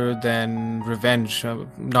older than Revenge.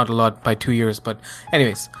 Not a lot, by 2 years. But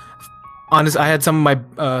anyways, honest, I had some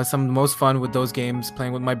of the most fun with those games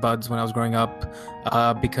playing with my buds when I was growing up,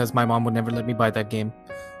 because my mom would never let me buy that game.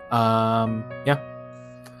 Yeah.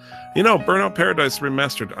 Burnout Paradise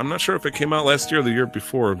Remastered. I'm not sure if it came out last year or the year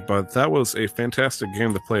before, but that was a fantastic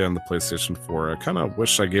game to play on the PlayStation 4. I kind of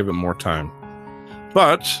wish I gave it more time.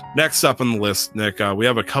 But next up on the list, Nick, we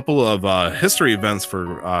have a couple of history events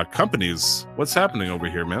for companies. What's happening over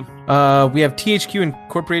here, man? We have THQ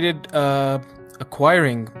Incorporated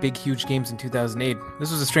acquiring Big Huge Games in 2008.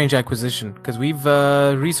 This was a strange acquisition because we've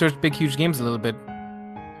researched Big Huge Games a little bit.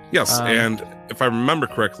 Yes, and if I remember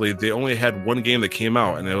correctly, they only had one game that came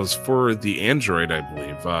out, and it was for the Android, I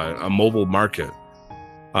believe, a mobile market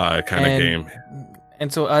kind of game.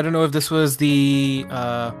 And so I don't know if this was the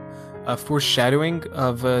foreshadowing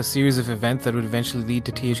of a series of events that would eventually lead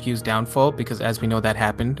to THQ's downfall, because as we know, that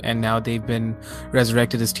happened, and now they've been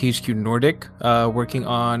resurrected as THQ Nordic, working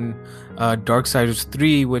on Darksiders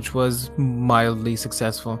 3, which was mildly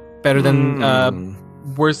successful. Better than...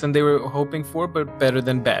 worse than they were hoping for, but better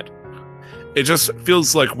than bad. It just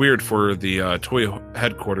feels like weird for the toy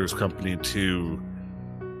headquarters company to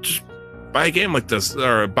just buy a game like this,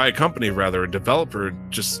 or buy a company rather, a developer.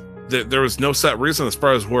 Just there was no set reason as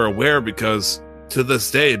far as we're aware, because to this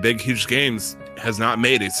day, Big Huge Games has not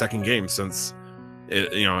made a second game since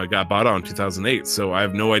it got bought out in 2008. So I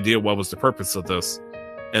have no idea what was the purpose of this.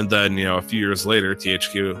 And then a few years later,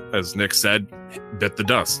 THQ, as Nick said, bit the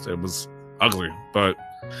dust. It was ugly, but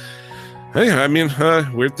hey, I mean,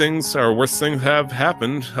 weird things or worse things have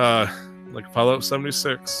happened, like Fallout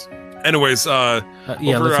 76. Anyways, let's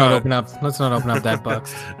not open up that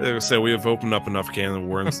box. So we have opened up enough can of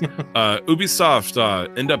worms. Ubisoft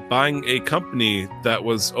ended up buying a company that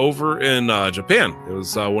was over in Japan. It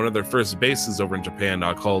was one of their first bases over in Japan,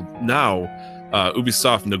 called now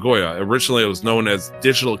Ubisoft Nagoya. Originally, it was known as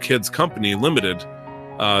Digital Kids Company Limited.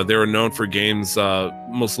 They were known for games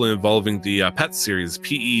mostly involving the Pet series,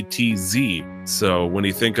 PETZ. So when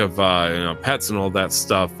you think of pets and all that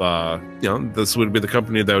stuff, this would be the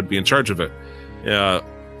company that would be in charge of it.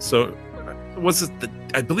 So was it?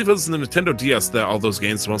 I believe it was the Nintendo DS that all those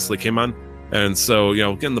games mostly came on. And so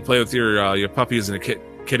getting to play with your puppies and your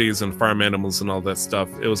kitties and farm animals and all that stuff.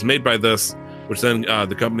 It was made by this, which then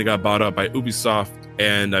the company got bought up by Ubisoft,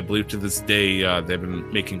 And I believe to this day, they've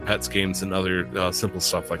been making pets games and other simple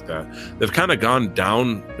stuff like that. They've kind of gone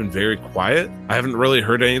down and very quiet. I haven't really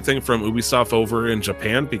heard anything from Ubisoft over in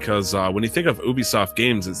Japan because when you think of Ubisoft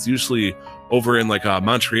games, it's usually over in like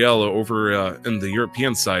Montreal or over in the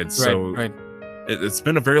European side. So it's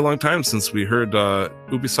been a very long time since we heard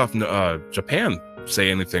Ubisoft Japan say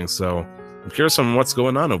anything. So I'm curious on what's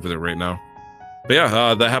going on over there right now. But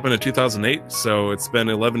yeah, that happened in 2008, so it's been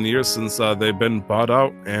 11 years since they've been bought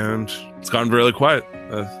out, and it's gotten really quiet.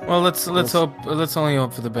 Well, let's hope. Let's only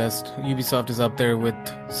hope for the best. Ubisoft is up there with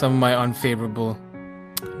some of my unfavorable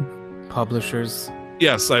publishers.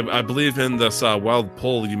 Yes, I believe in this wild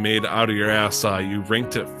poll you made out of your ass. You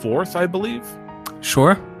ranked it 4th, I believe.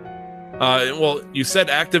 Sure. Well, you said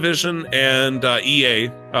Activision and EA.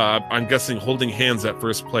 I'm guessing holding hands at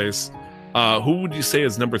first place. Who would you say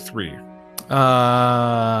is number 3? That's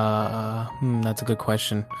a good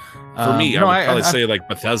question. For me, I would probably say like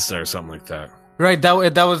Bethesda or something like that. Right, that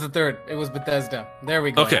was the third. It was Bethesda. There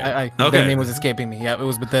we go. Okay. Their name was escaping me. Yeah, it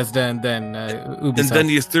was Bethesda, and then Ubisoft. And then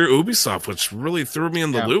you threw Ubisoft, which really threw me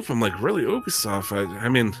in the loop. I'm like, really, Ubisoft? I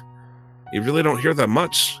mean, you really don't hear that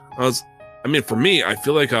much. For me, I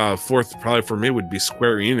feel like 4th probably for me would be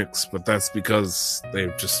Square Enix, but that's because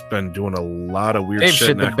they've just been doing a lot of weird shit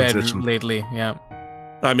in the bed acquisition lately. Yeah.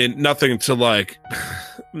 I mean, nothing so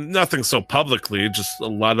publicly, just a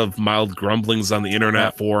lot of mild grumblings on the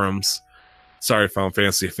internet forums. Sorry, Final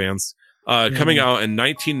Fantasy fans. Coming out in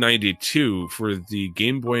 1992 for the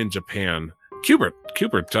Game Boy in Japan.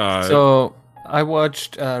 Qbert. So I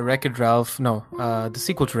watched Wreck-It Ralph. No, the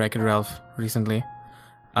sequel to Wreck-It Ralph recently.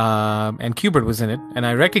 And Qbert was in it, and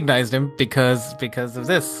I recognized him because of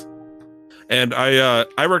this. And I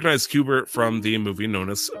recognize Qbert from the movie known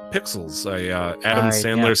as Pixels, Adam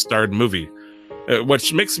Sandler starred movie,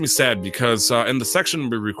 which makes me sad because in the section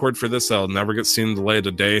we record for this, I'll never get seen the light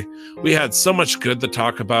of day. We had so much good to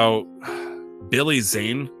talk about. Billy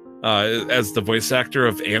Zane as the voice actor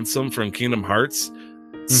of Ansem from Kingdom Hearts.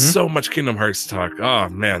 Mm-hmm. So much Kingdom Hearts talk. Oh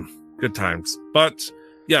man, good times. But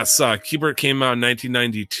yes, Qbert came out in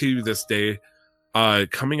 1992 this day.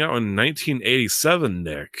 Coming out in 1987,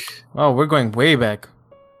 Nick. Oh, we're going way back.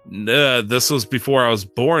 This was before I was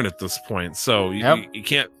born at this point, so you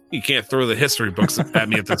can't throw the history books at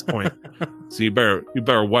me at this point. So you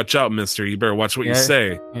better watch out, mister. You better watch what you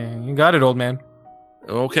say. Yeah, you got it, old man.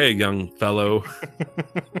 Okay, young fellow.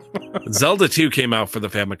 Zelda 2 came out for the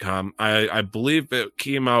Famicom. I believe it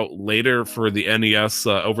came out later for the NES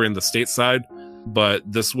over in the stateside. But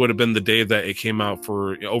this would have been the day that it came out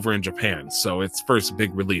for over in Japan. So its first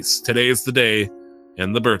big release. Today is the day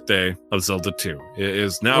and the birthday of Zelda 2. It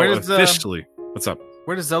is now officially. What's up?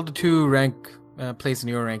 Where does Zelda 2 rank place in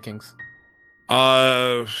your rankings?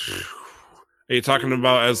 Are you talking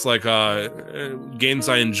about as like games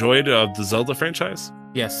I enjoyed of the Zelda franchise?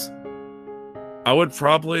 Yes. I would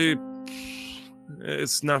probably.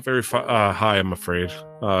 It's not very high, I'm afraid.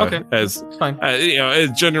 Okay, as it's fine. A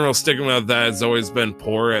general stigma of that has always been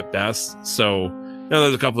poor at best. So,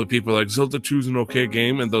 there's a couple of people like Zelda 2 is an okay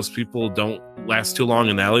game, and those people don't last too long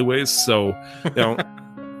in alleyways. So,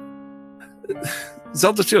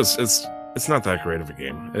 Zelda 2 it's not that great of a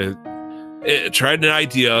game. It tried an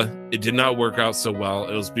idea, it did not work out so well.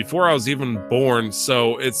 It was before I was even born,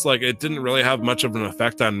 so it's like it didn't really have much of an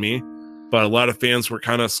effect on me. But a lot of fans were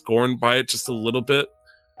kind of scorned by it just a little bit.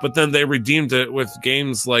 But then they redeemed it with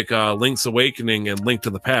games like Link's Awakening and Link to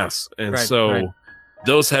the Past. And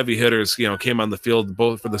those heavy hitters, came on the field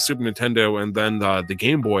both for the Super Nintendo and then the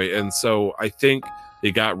Game Boy. And so I think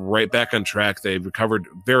they got right back on track. They recovered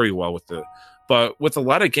very well with it. But with a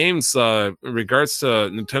lot of games, in regards to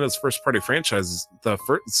Nintendo's first-party franchises, the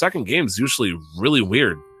second game is usually really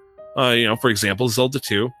weird. For example, Zelda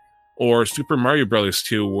 2. Or Super Mario Brothers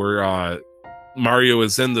 2, where Mario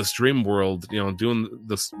is in this dream world, doing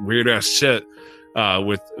this weird ass shit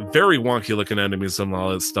with very wonky looking enemies and all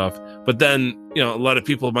that stuff. But then, a lot of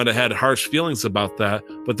people might have had harsh feelings about that.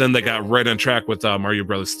 But then they got right on track with Mario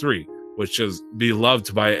Brothers 3, which is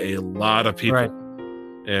beloved by a lot of people. Right.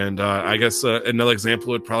 And I guess another example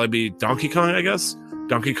would probably be Donkey Kong, I guess.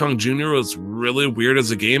 Donkey Kong Jr. was really weird as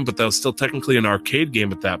a game, but that was still technically an arcade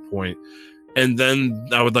game at that point. And then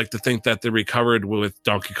I would like to think that they recovered with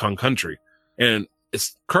Donkey Kong Country. And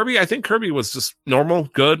it's Kirby. I think Kirby was just normal,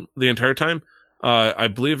 good the entire time. I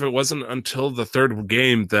believe it wasn't until the third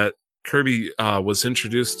game that Kirby was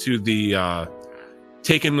introduced to the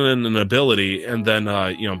taking in an ability and then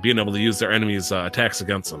being able to use their enemies' attacks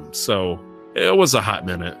against them. So it was a hot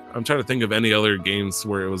minute. I'm trying to think of any other games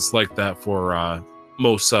where it was like that for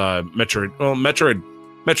most Metroid. Well,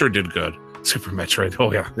 Metroid did good. Super Metroid.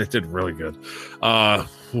 Oh yeah, it did really good.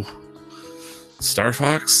 Star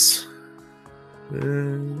Fox.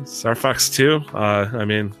 Star Fox 2. I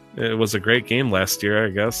mean, it was a great game last year, I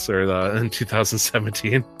guess, or in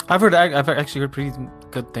 2017. I've actually heard pretty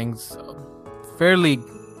good things,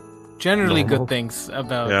 generally good things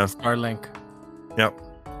about Starlink. Yep.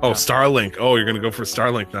 Oh, Starlink. Oh, you're gonna go for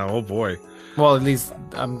Starlink now. Oh boy. Well, at least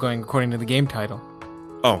I'm going according to the game title.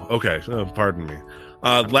 Oh, okay. Pardon me.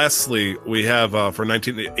 Lastly, we have for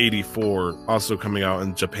 1984 also coming out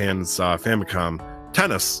in Japan's Famicom,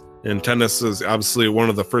 Tennis. And Tennis is obviously one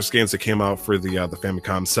of the first games that came out for the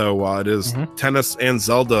Famicom. So it is Tennis and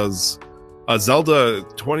Zelda's Zelda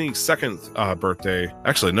 22nd birthday.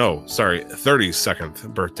 Actually, no, sorry,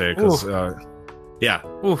 32nd birthday. Because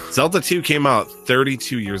Zelda 2 came out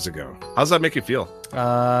 32 years ago. How's that make you feel?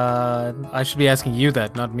 I should be asking you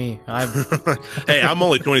that, not me. Hey, I'm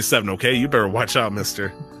only 27. Okay, you better watch out,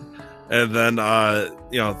 mister. And then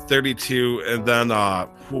 32, and then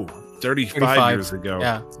 35 years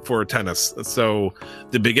ago for Tennis. So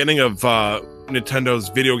the beginning of Nintendo's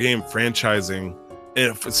video game franchising,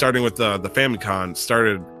 starting with the Famicom,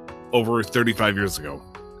 started over 35 years ago.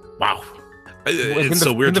 Wow. It's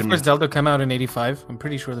so weird to me. Did the first Zelda come out in 85? I'm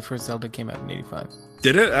pretty sure the first Zelda came out in 85.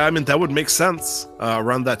 Did it? I mean, that would make sense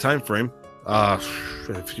around that time frame.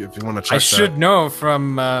 If you want to check, I should know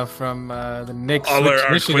from the Nick all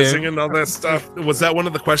our quizzing and all that stuff. Was that one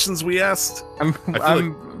of the questions we asked? I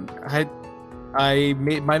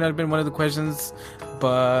might not have been one of the questions,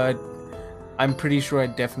 but I'm pretty sure I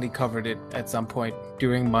definitely covered it at some point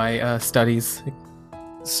during my studies.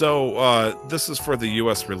 So this is for the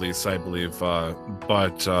US release, I believe, but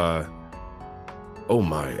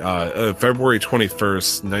February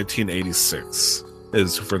 21st, 1986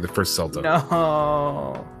 is for the first Zelda.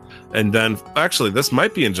 No. And then actually this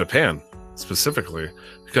might be in Japan specifically,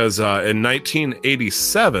 because in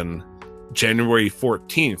 1987, January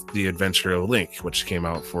 14th, The Adventure of Link, which came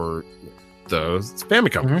out for the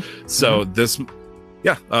Famicom. So this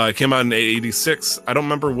came out in 86. I don't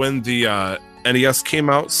remember when the NES came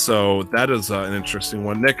out, so that is an interesting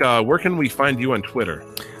one. Nick, where can we find you on Twitter?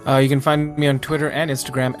 You can find me on Twitter and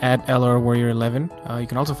Instagram at LRWarrior11. You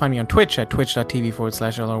can also find me on Twitch at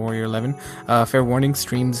twitch.tv/LRWarrior11. Fair warning,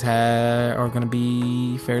 streams are going to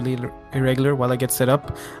be fairly irregular while I get set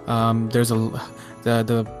up.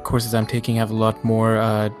 The courses I'm taking have a lot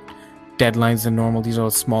more deadlines than normal. These are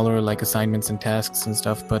all smaller, like assignments and tasks and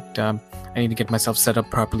stuff, but I need to get myself set up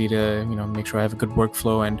properly to make sure I have a good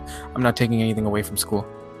workflow and I'm not taking anything away from school.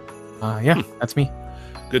 That's me.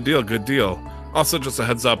 Good deal. Also, just a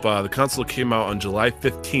heads up, the console came out on July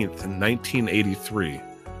 15th in 1983.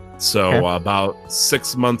 So about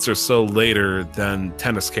 6 months or so later than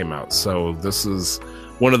Tennis came out. So this is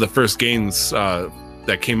one of the first games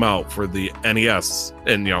that came out for the NES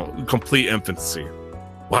in complete infancy.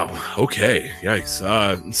 Wow. Okay. Yikes.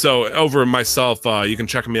 So over myself, you can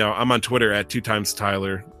check me out. I'm on Twitter at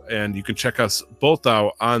 2timestyler, and you can check us both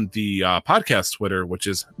out on the podcast Twitter, which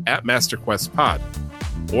is at MasterQuestPod.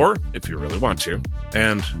 Or if you really want to,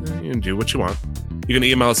 and you can do what you want, you can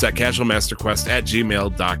email us at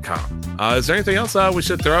casualmasterquest@gmail.com. Is there anything else we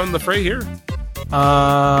should throw in the fray here?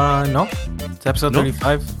 No. It's episode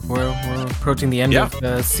 35. We're approaching the end of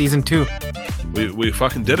season 2. We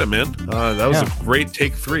fucking did it, man. That was a great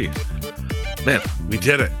take 3. Man, we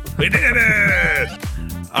did it. We did it!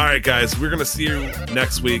 All right, guys, we're going to see you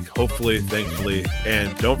next week, hopefully, thankfully.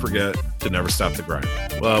 And don't forget to never stop the grind.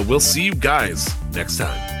 We'll see you guys next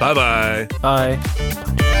time. Bye-bye. Bye.